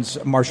various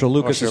ones. Marshall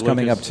Lucas is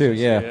coming up too.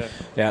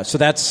 Yeah. So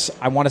that's,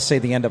 I want to say,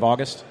 the end of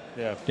August.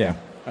 Yeah.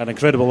 An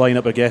incredible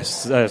lineup of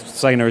guests,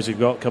 signers you've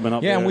got coming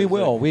up. Yeah, and we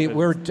will.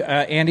 We're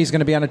Andy's going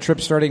to be on a trip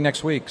starting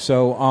next week.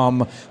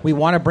 So we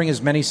want to bring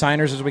as many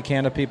signers as we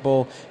can to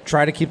people,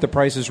 try to keep the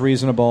prices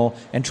reasonable,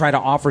 and try to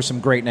offer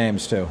some great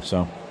names too.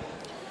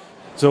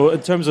 So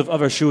in terms of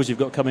other shows you've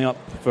got coming up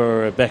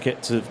for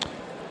Beckett,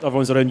 other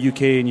ones around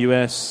UK and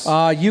US?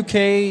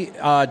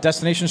 UK,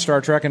 Destination Star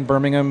Trek in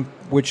Birmingham,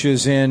 which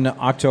is in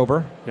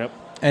October. Yep.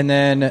 And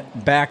then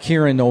back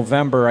here in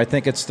November, I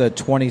think it's the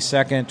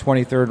 22nd,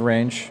 23rd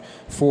range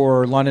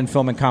for London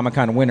Film and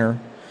Comic-Con winter.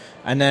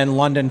 And then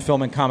London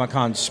Film and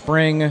Comic-Con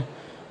spring,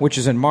 which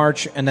is in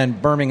March, and then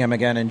Birmingham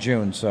again in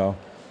June. So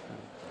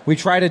we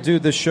try to do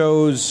the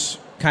shows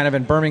kind of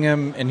in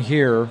Birmingham and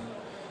here.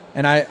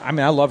 And I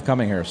mean, I love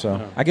coming here,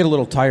 so I get a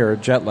little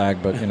tired, jet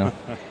lag, but,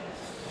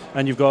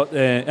 And you've got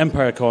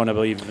EmpireCon, I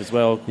believe, as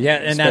well. Yeah,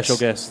 and special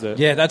guest.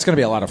 Yeah, that's going to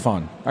be a lot of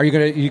fun. Are you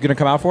going to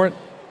come out for it?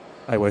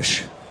 I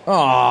wish.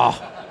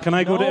 Oh, can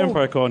I go to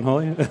EmpireCon,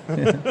 Holly?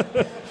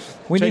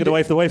 Check the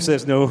wife. The wife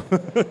says no.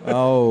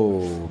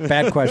 Oh,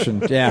 bad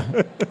question.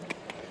 Yeah.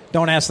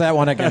 Don't ask that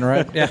one again,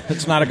 right? Yeah,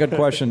 it's not a good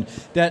question.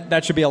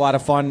 That should be a lot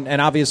of fun,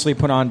 and obviously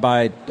put on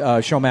by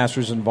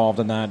Showmasters involved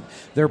in that.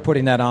 They're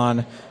putting that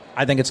on.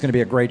 I think it's going to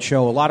be a great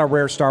show. A lot of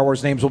rare Star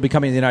Wars names will be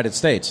coming to the United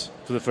States.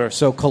 For the first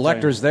so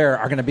collectors time. There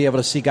are going to be able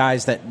to see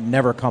guys that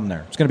never come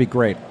there. It's going to be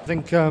great. I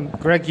think,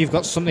 Greg, you've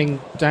got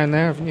something down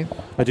there, haven't you?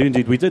 I do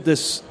indeed. We did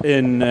this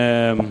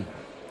in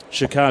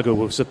Chicago.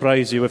 We'll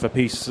surprise you with a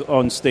piece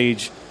on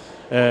stage.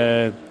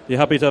 You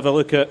happy to have a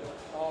look at?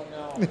 Oh,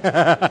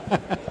 no.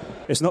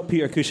 It's not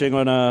Peter Cushing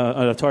on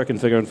a Tarkin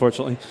figure,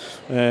 unfortunately.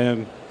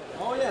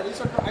 Oh, yeah.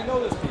 I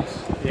know this piece.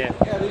 Yeah.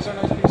 Yeah, these are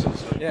nice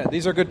pieces. Yeah,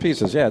 these are good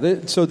pieces.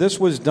 Yeah, so this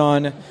was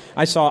done.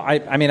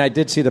 I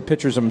did see the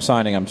pictures of him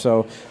signing them.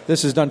 So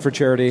this is done for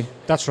charity.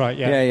 That's right.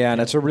 Yeah. Yeah, and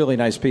it's a really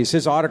nice piece.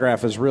 His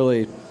autograph is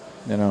really,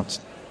 it's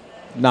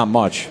not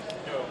much.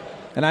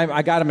 And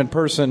I got him in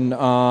person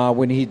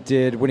when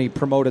he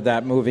promoted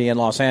that movie in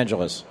Los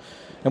Angeles,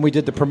 and we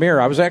did the premiere.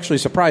 I was actually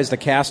surprised. The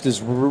cast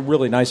is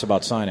really nice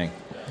about signing.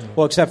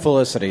 Well, except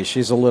Felicity,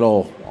 she's a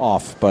little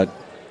off, but.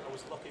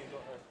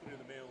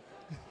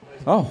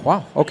 Oh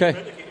wow!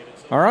 Okay.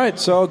 All right,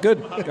 so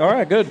good. All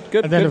right, good.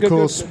 And then, of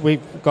course,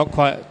 we've got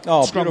quite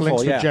strong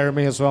links with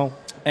Jeremy as well.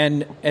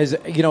 And as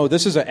you know,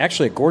 this is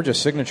actually a gorgeous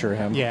signature of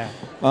him. Yeah.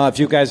 If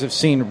you guys have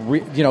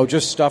seen,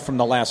 just stuff from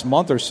the last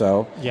month or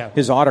so,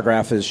 his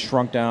autograph is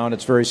shrunk down.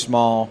 It's very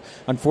small.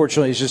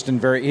 Unfortunately,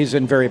 he's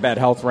in very bad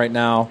health right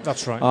now.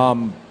 That's right.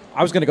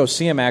 I was going to go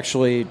see him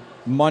actually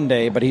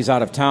Monday, but he's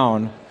out of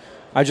town.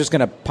 I was just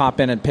going to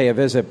pop in and pay a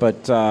visit,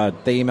 but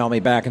they emailed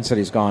me back and said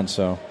he's gone.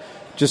 So,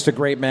 just a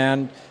great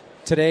man.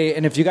 Today,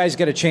 and if you guys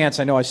get a chance,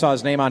 I know I saw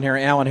his name on here,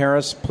 Alan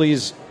Harris.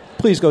 Please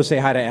go say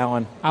hi to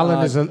Alan.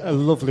 Alan is a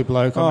lovely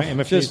bloke. I met him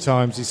a few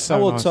times. He's so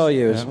nice. I will tell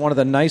you, he's one of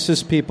the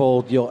nicest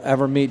people you'll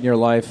ever meet in your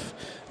life.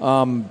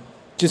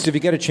 Just if you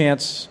get a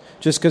chance,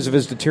 just because of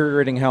his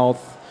deteriorating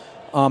health,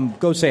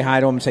 go say hi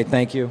to him and say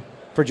thank you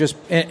for just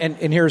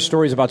and hear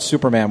stories about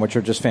Superman, which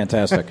are just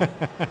fantastic.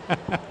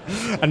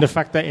 And the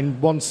fact that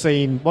in one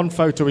scene, one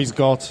photo he's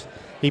got,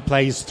 he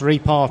plays 3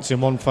 parts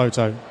in one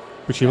photo,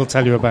 which he will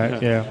tell you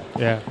about.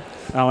 Yeah.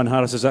 Alan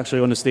Harris is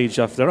actually on the stage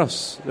after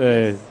us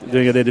doing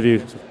an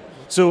interview.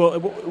 So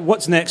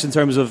what's next in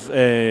terms of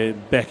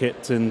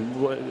Beckett? And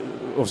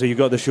obviously you've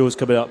got the shows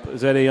coming up.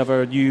 Is there any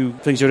other new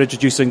things you're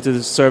introducing to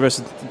the service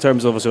in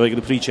terms of obviously like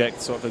the pre-check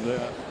sort of thing like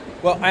that?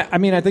 Well,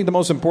 I think the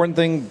most important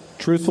thing,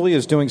 truthfully,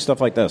 is doing stuff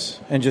like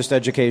this and just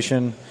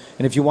education.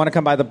 And if you want to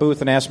come by the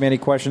booth and ask me any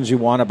questions you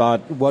want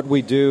about what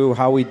we do,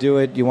 how we do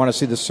it, you want to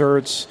see the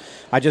certs,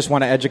 I just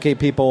want to educate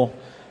people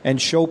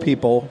and show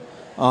people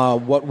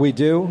what we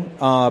do.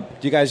 Do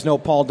you guys know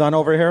Paul Dunn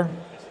over here?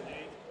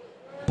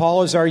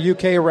 Paul is our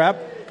UK rep.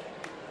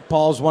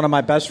 Paul's one of my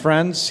best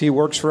friends. He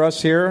works for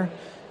us here,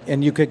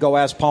 and you could go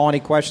ask Paul any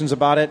questions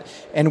about it.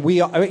 And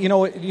we,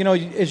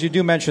 as you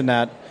do mention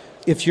that,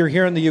 if you're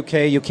here in the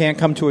UK, you can't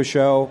come to a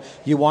show,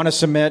 you want to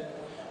submit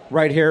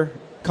right here,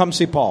 come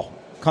see Paul.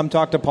 Come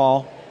talk to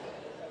Paul.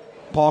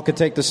 Paul could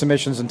take the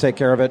submissions and take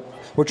care of it.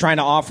 We're trying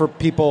to offer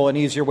people an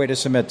easier way to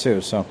submit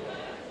too. So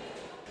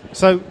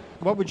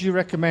what would you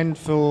recommend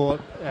for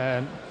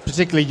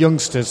particularly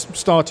youngsters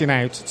starting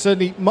out?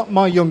 Certainly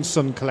my young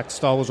son collects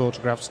Star Wars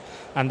autographs,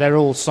 and they're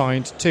all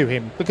signed to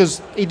him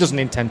because he doesn't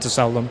intend to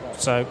sell them.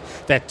 So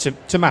they're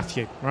to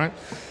Matthew, right?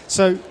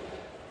 So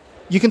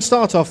you can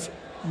start off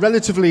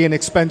relatively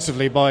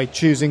inexpensively by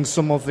choosing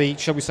some of the,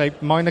 shall we say,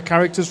 minor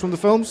characters from the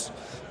films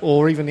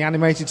or even the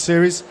animated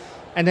series,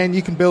 and then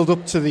you can build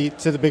up to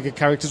the bigger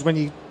characters when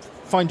you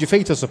find your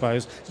feet, I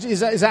suppose. Is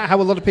that how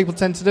a lot of people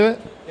tend to do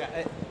it?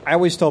 Yeah, I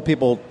always tell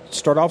people,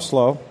 start off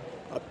slow,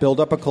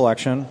 build up a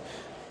collection,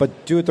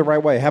 but do it the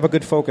right way. Have a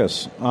good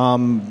focus.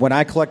 When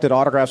I collected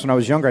autographs when I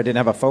was younger, I didn't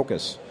have a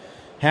focus.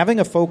 Having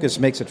a focus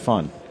makes it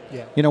fun.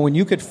 Yeah. When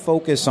you could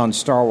focus on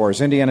Star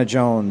Wars, Indiana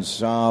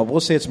Jones,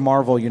 we'll say it's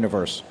Marvel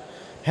Universe.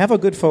 Have a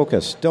good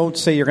focus. Don't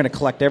say you're going to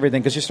collect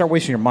everything because you start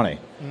wasting your money.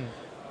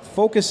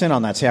 Focus in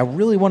on that. Say, I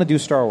really want to do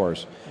Star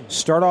Wars.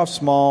 Start off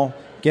small.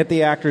 Get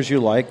the actors you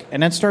like,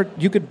 and then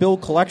you could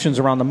build collections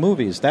around the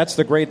movies. That's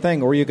the great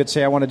thing. Or you could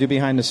say, I want to do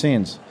behind the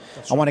scenes.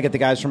 I want to get the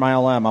guys from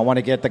ILM. I want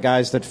to get the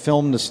guys that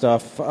film the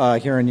stuff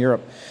here in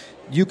Europe.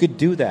 You could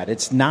do that.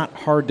 It's not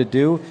hard to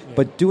do,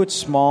 but do it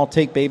small.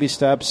 Take baby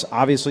steps.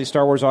 Obviously,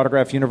 Star Wars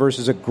Autograph Universe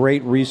is a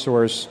great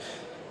resource.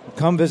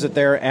 Come visit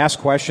there. Ask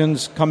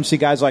questions. Come see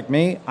guys like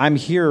me. I'm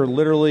here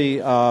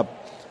literally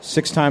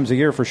 6 times a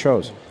year for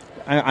shows.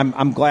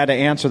 I'm glad to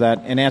answer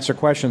that and answer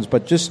questions,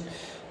 but just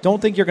don't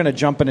think you're going to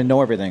jump in and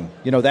know everything.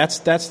 That's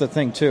the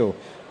thing, too.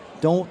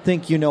 Don't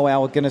think you know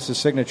Alec Guinness'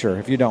 signature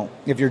if you don't.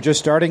 If you're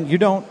just starting, you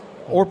don't.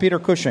 Or Peter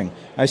Cushing.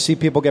 I see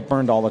people get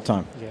burned all the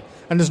time. Yeah.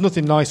 And there's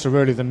nothing nicer,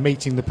 really, than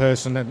meeting the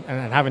person and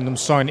having them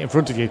sign it in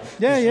front of you.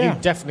 Yeah.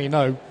 You definitely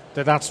know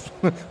that's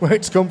where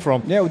it's come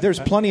from. Yeah, there's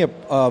plenty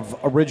of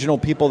original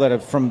people that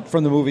have from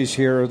the movies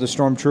here. The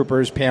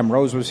Stormtroopers, Pam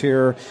Rose was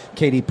here.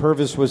 Katie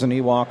Purvis was an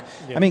Ewok.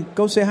 Yeah.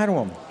 Go say hi to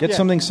them. Get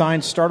something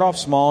signed. Start off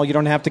small. You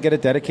don't have to get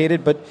it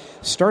dedicated, but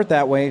start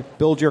that way.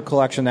 Build your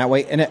collection that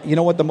way. And you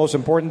know what the most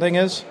important thing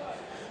is?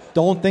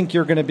 Don't think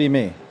you're going to be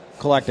me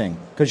collecting,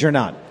 because you're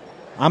not.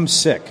 I'm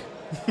sick.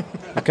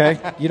 Okay?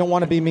 You don't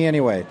want to be me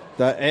anyway.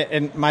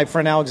 And my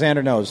friend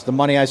Alexander knows the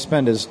money I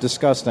spend is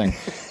disgusting.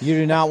 You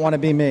do not want to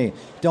be me.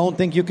 Don't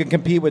think you can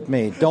compete with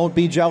me. Don't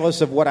be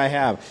jealous of what I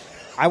have.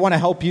 I want to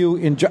help you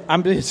enjoy.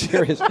 I'm being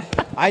serious.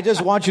 I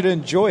just want you to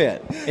enjoy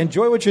it.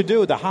 Enjoy what you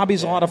do. The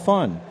hobby's a lot of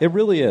fun. It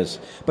really is.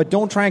 But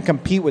don't try and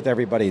compete with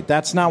everybody.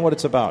 That's not what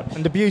it's about.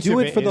 And the beauty do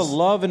of it it for the is-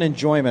 love and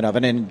enjoyment of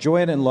it, and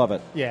enjoy it and love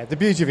it. Yeah, the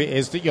beauty of it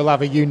is that you'll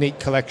have a unique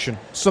collection,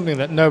 something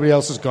that nobody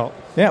else has got.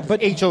 Yeah,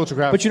 but each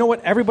autograph. But you know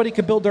what? Everybody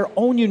could build their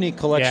own unique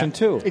collection Yeah,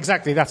 too.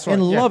 exactly, that's right.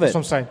 And Yeah, love that's it. what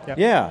I'm saying. Yeah.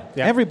 Yeah.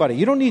 Yeah. Everybody.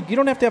 You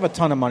don't have to have a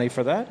ton of money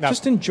for that. No.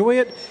 Just enjoy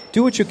it.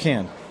 Do what you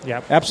can.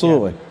 Yeah,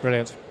 Absolutely. Yeah.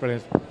 Brilliant,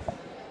 brilliant.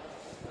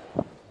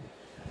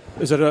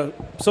 Is there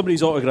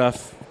somebody's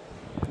autograph,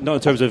 not in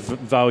terms of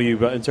value,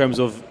 but in terms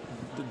of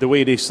the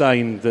way they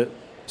sign, that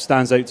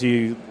stands out to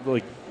you,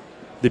 like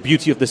the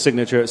beauty of the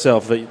signature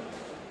itself, that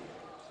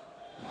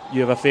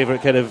you have a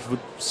favourite kind of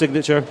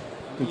signature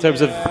in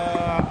terms of...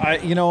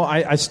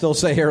 I still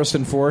say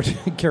Harrison Ford,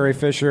 Carrie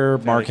Fisher,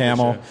 Mark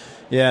Hamill.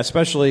 Yeah,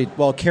 especially,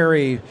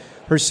 Carrie,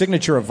 her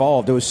signature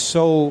evolved. It was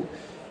so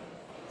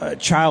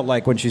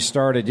childlike when she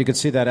started. You could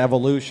see that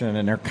evolution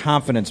and her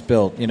confidence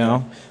built,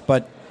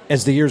 But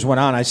as the years went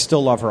on, I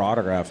still love her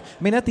autograph.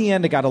 I mean, at the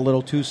end, it got a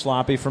little too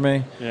sloppy for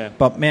me. Yeah.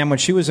 But, man, when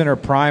she was in her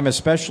prime,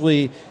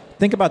 especially...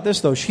 Think about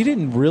this, though. She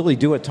didn't really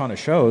do a ton of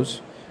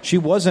shows. She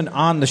wasn't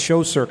on the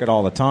show circuit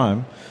all the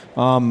time.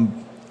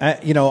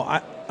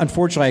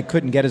 Unfortunately, I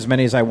couldn't get as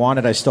many as I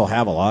wanted. I still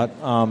have a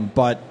lot.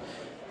 But,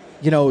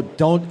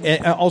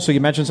 don't... Also, you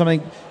mentioned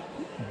something.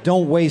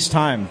 Don't waste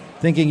time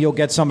thinking you'll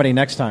get somebody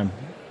next time.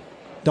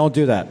 Don't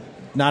do that.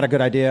 Not a good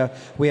idea.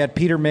 We had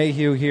Peter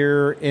Mayhew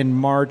here in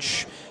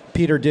March.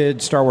 Peter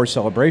did Star Wars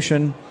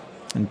Celebration,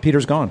 and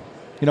Peter's gone.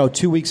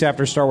 2 weeks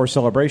after Star Wars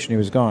Celebration, he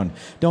was gone.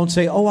 Don't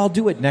say, I'll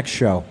do it next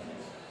show.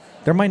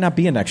 There might not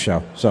be a next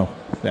show. So,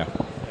 yeah.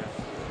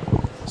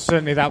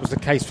 Certainly that was the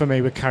case for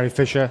me with Carrie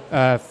Fisher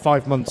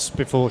 5 months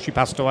before she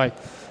passed away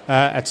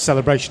at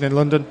Celebration in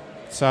London.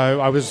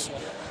 So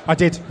I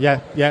did,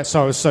 yeah.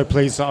 So I was so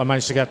pleased that I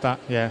managed to get that,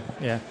 yeah.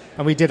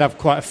 And we did have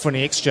quite a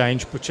funny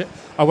exchange, which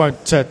I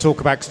won't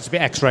talk about because it's a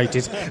bit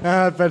X-rated.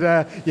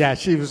 But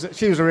she was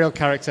a real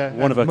character.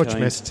 One of a much kind.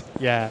 missed.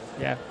 Yeah.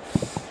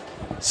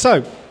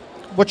 So,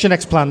 what's your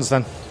next plans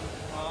then?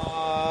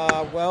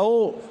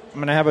 I'm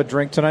going to have a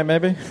drink tonight,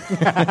 maybe.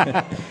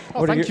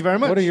 Thank you very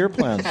much. What are your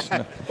plans?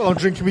 Well, I'm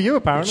drinking with you,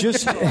 apparently.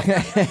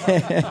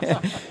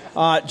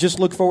 Just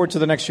look forward to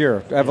the next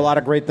year. I have a lot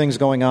of great things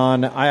going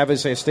on. I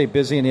obviously stay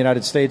busy in the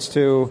United States,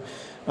 too.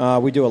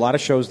 We do a lot of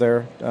shows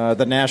there.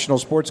 The National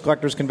Sports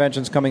Collectors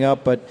Convention's coming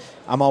up, but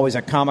I'm always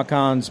at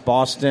Comic-Cons,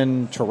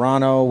 Boston,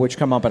 Toronto, which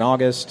come up in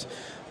August.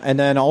 And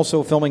then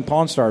also filming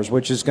Pawn Stars,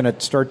 which is going to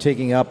start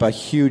taking up a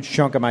huge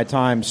chunk of my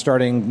time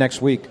starting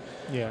next week.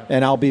 Yeah.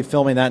 And I'll be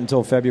filming that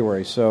until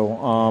February.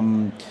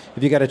 So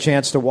if you got a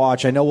chance to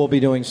watch, I know we'll be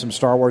doing some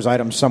Star Wars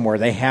items somewhere.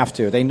 They have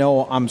to. They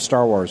know I'm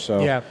Star Wars.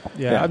 So Yeah.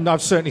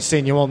 I've certainly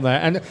seen you on there.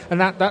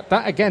 And that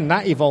again,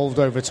 that evolved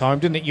over time,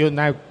 didn't it? You're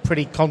now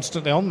pretty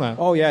constantly on there.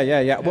 Oh,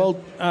 yeah. Well,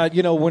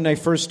 when they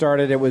first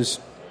started, it was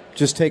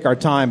just take our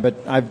time. But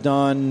I've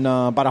done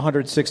about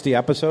 160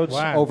 episodes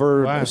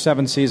over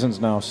 7 seasons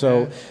now.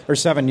 So or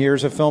 7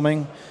 years of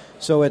filming.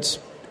 So it's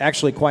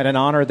actually quite an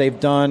honor. They've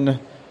done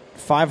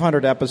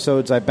 500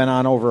 episodes. I've been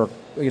on over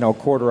a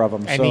quarter of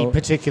them. Any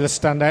particular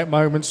standout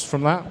moments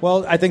from that?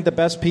 Well, I think the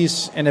best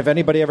piece, and if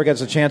anybody ever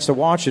gets a chance to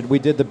watch it, we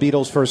did the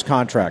Beatles' first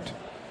contract,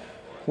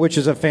 which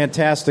is a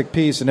fantastic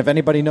piece. And if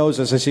anybody knows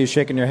this, I see you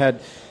shaking your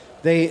head.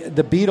 The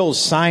Beatles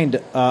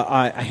signed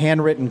a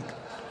handwritten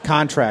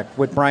contract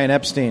with Brian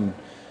Epstein,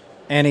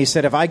 and he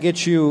said, if I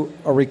get you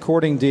a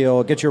recording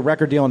deal, get you a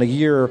record deal in a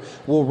year,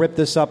 we'll rip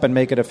this up and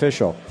make it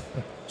official.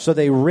 So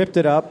they ripped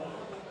it up.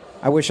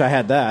 I wish I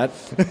had that.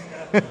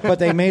 But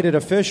they made it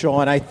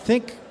official, and I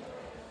think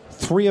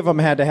 3 of them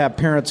had to have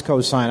parents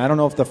co-sign. I don't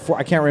know if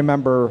I can't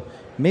remember.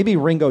 Maybe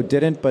Ringo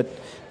didn't, but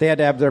they had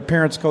to have their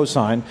parents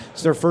co-sign.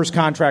 It's their first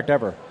contract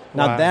ever.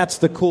 Now, that's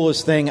the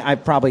coolest thing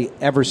I've probably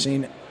ever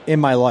seen in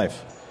my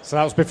life. So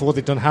that was before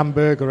they'd done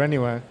Hamburger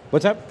anyway.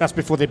 What's that? That's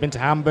before they'd been to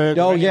Hamburg.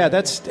 Oh, yeah.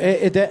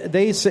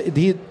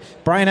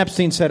 Brian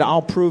Epstein said,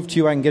 I'll prove to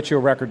you I can get you a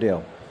record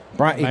deal.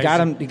 He got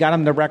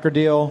him the record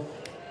deal,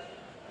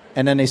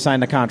 and then they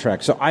signed the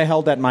contract. So I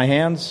held that in my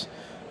hands.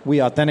 We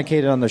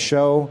authenticated on the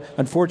show.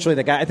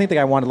 Unfortunately, I think the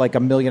guy wanted like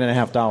 $1.5 million.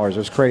 It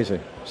was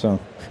crazy. So,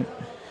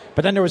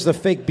 but then there was the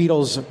fake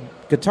Beatles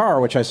guitar,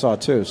 which I saw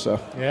too. So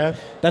yeah,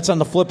 that's on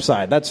the flip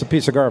side. That's a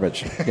piece of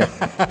garbage. Yeah.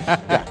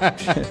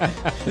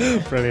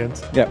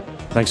 Brilliant. Yeah.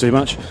 Thanks very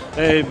much.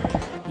 Tonight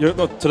you're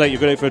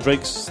going out for a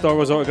drink. Star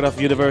Wars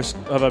Autograph Universe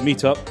have a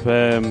meet-up.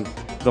 The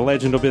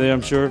legend will be there,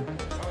 I'm sure.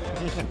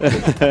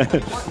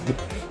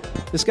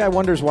 This guy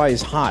wonders why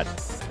he's hot.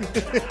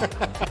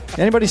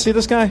 Anybody see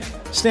this guy?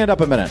 Stand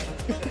up a minute.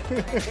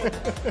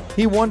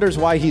 He wonders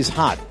why he's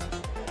hot.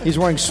 He's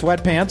wearing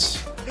sweatpants,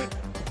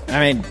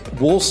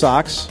 wool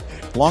socks,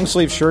 long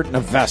sleeve shirt, and a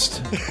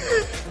vest.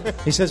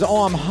 He says,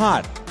 "Oh, I'm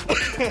hot."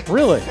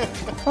 Really?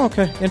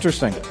 Okay,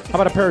 interesting. How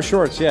about a pair of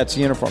shorts? Yeah, it's a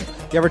uniform.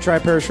 You ever try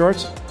a pair of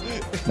shorts?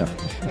 No.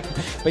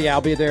 But yeah,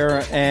 I'll be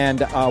there,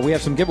 and we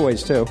have some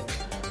giveaways too.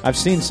 I've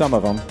seen some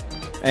of them,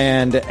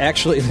 and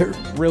actually they're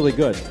really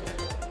good.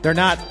 They're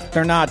not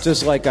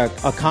just like a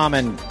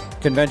common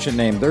convention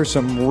name. There's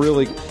some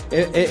really...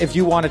 If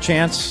you want a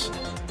chance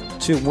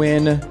to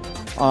win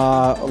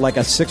like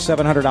a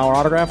 $600-700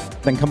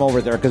 autograph, then come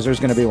over there because there's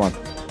going to be one.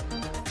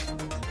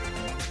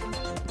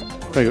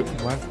 Very good.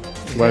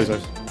 Where is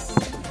it?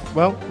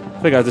 Well, I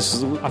think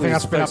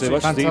that's been absolutely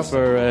much, Steve, fantastic.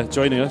 for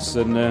joining us,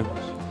 and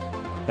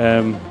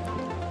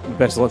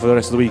best of luck for the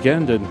rest of the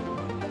weekend, and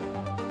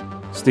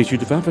stay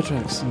tuned to Fanfare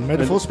Tracks. May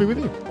the force be with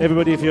you.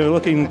 Everybody, if you're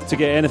looking to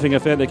get anything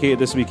authenticated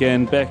this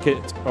weekend,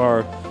 Beckett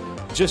are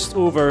just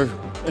over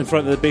in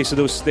front of the base of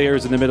those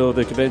stairs in the middle of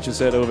the convention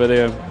centre over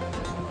there.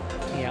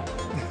 Yeah.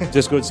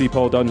 Just go and see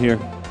Paul Dunn here.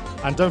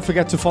 And don't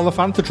forget to follow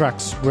Fantha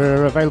Tracks.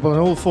 We're available on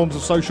all forms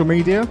of social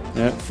media.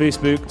 Yeah,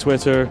 Facebook,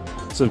 Twitter.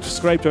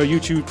 Subscribe to our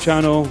YouTube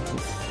channel,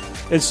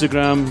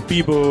 Instagram,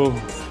 Bebo,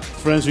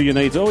 Friends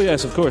Reunited. Oh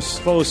yes, of course.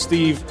 Follow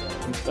Steve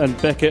and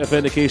Beckett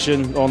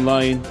Authentication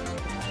online.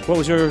 What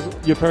was your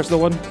personal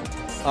one?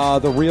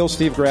 The Real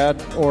Steve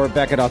Grad or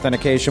Beckett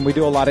Authentication. We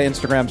do a lot of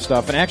Instagram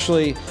stuff. And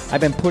actually,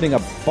 I've been putting a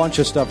bunch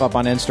of stuff up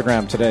on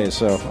Instagram today.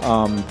 So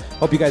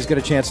hope you guys get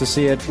a chance to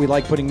see it. We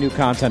like putting new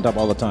content up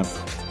all the time.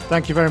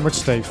 Thank you very much,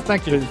 Steve.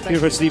 Thank you. Here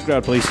for Steve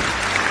Grad, please.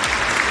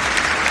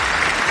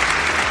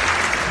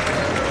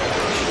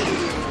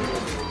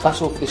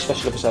 That's all for this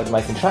special episode of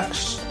Making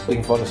Tracks. You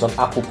can find us on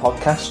Apple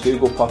Podcasts,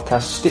 Google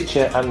Podcasts,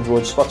 Stitcher,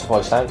 Android,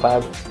 Spotify,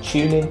 SoundCloud,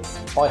 TuneIn,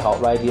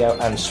 iHeartRadio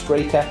and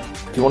Spreaker.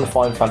 If you want to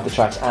find Fantha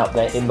Tracks out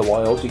there in the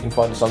wild, you can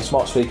find us on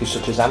smart speakers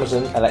such as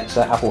Amazon,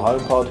 Alexa, Apple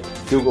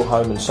HomePod, Google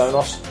Home and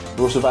Sonos.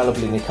 We're also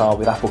available in your car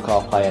with Apple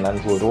CarPlay and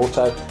Android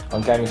Auto,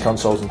 on gaming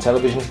consoles and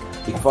television.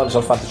 You can find us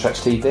on Fantha Tracks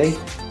TV,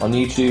 on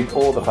YouTube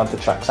or the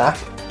Fantha Tracks app.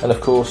 And of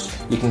course,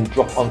 you can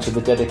drop onto the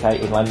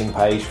dedicated landing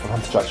page for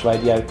Fantha Tracks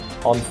Radio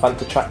on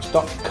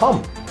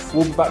fanthatracks.com.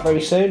 We'll be back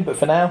very soon, but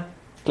for now,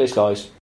 clear skies.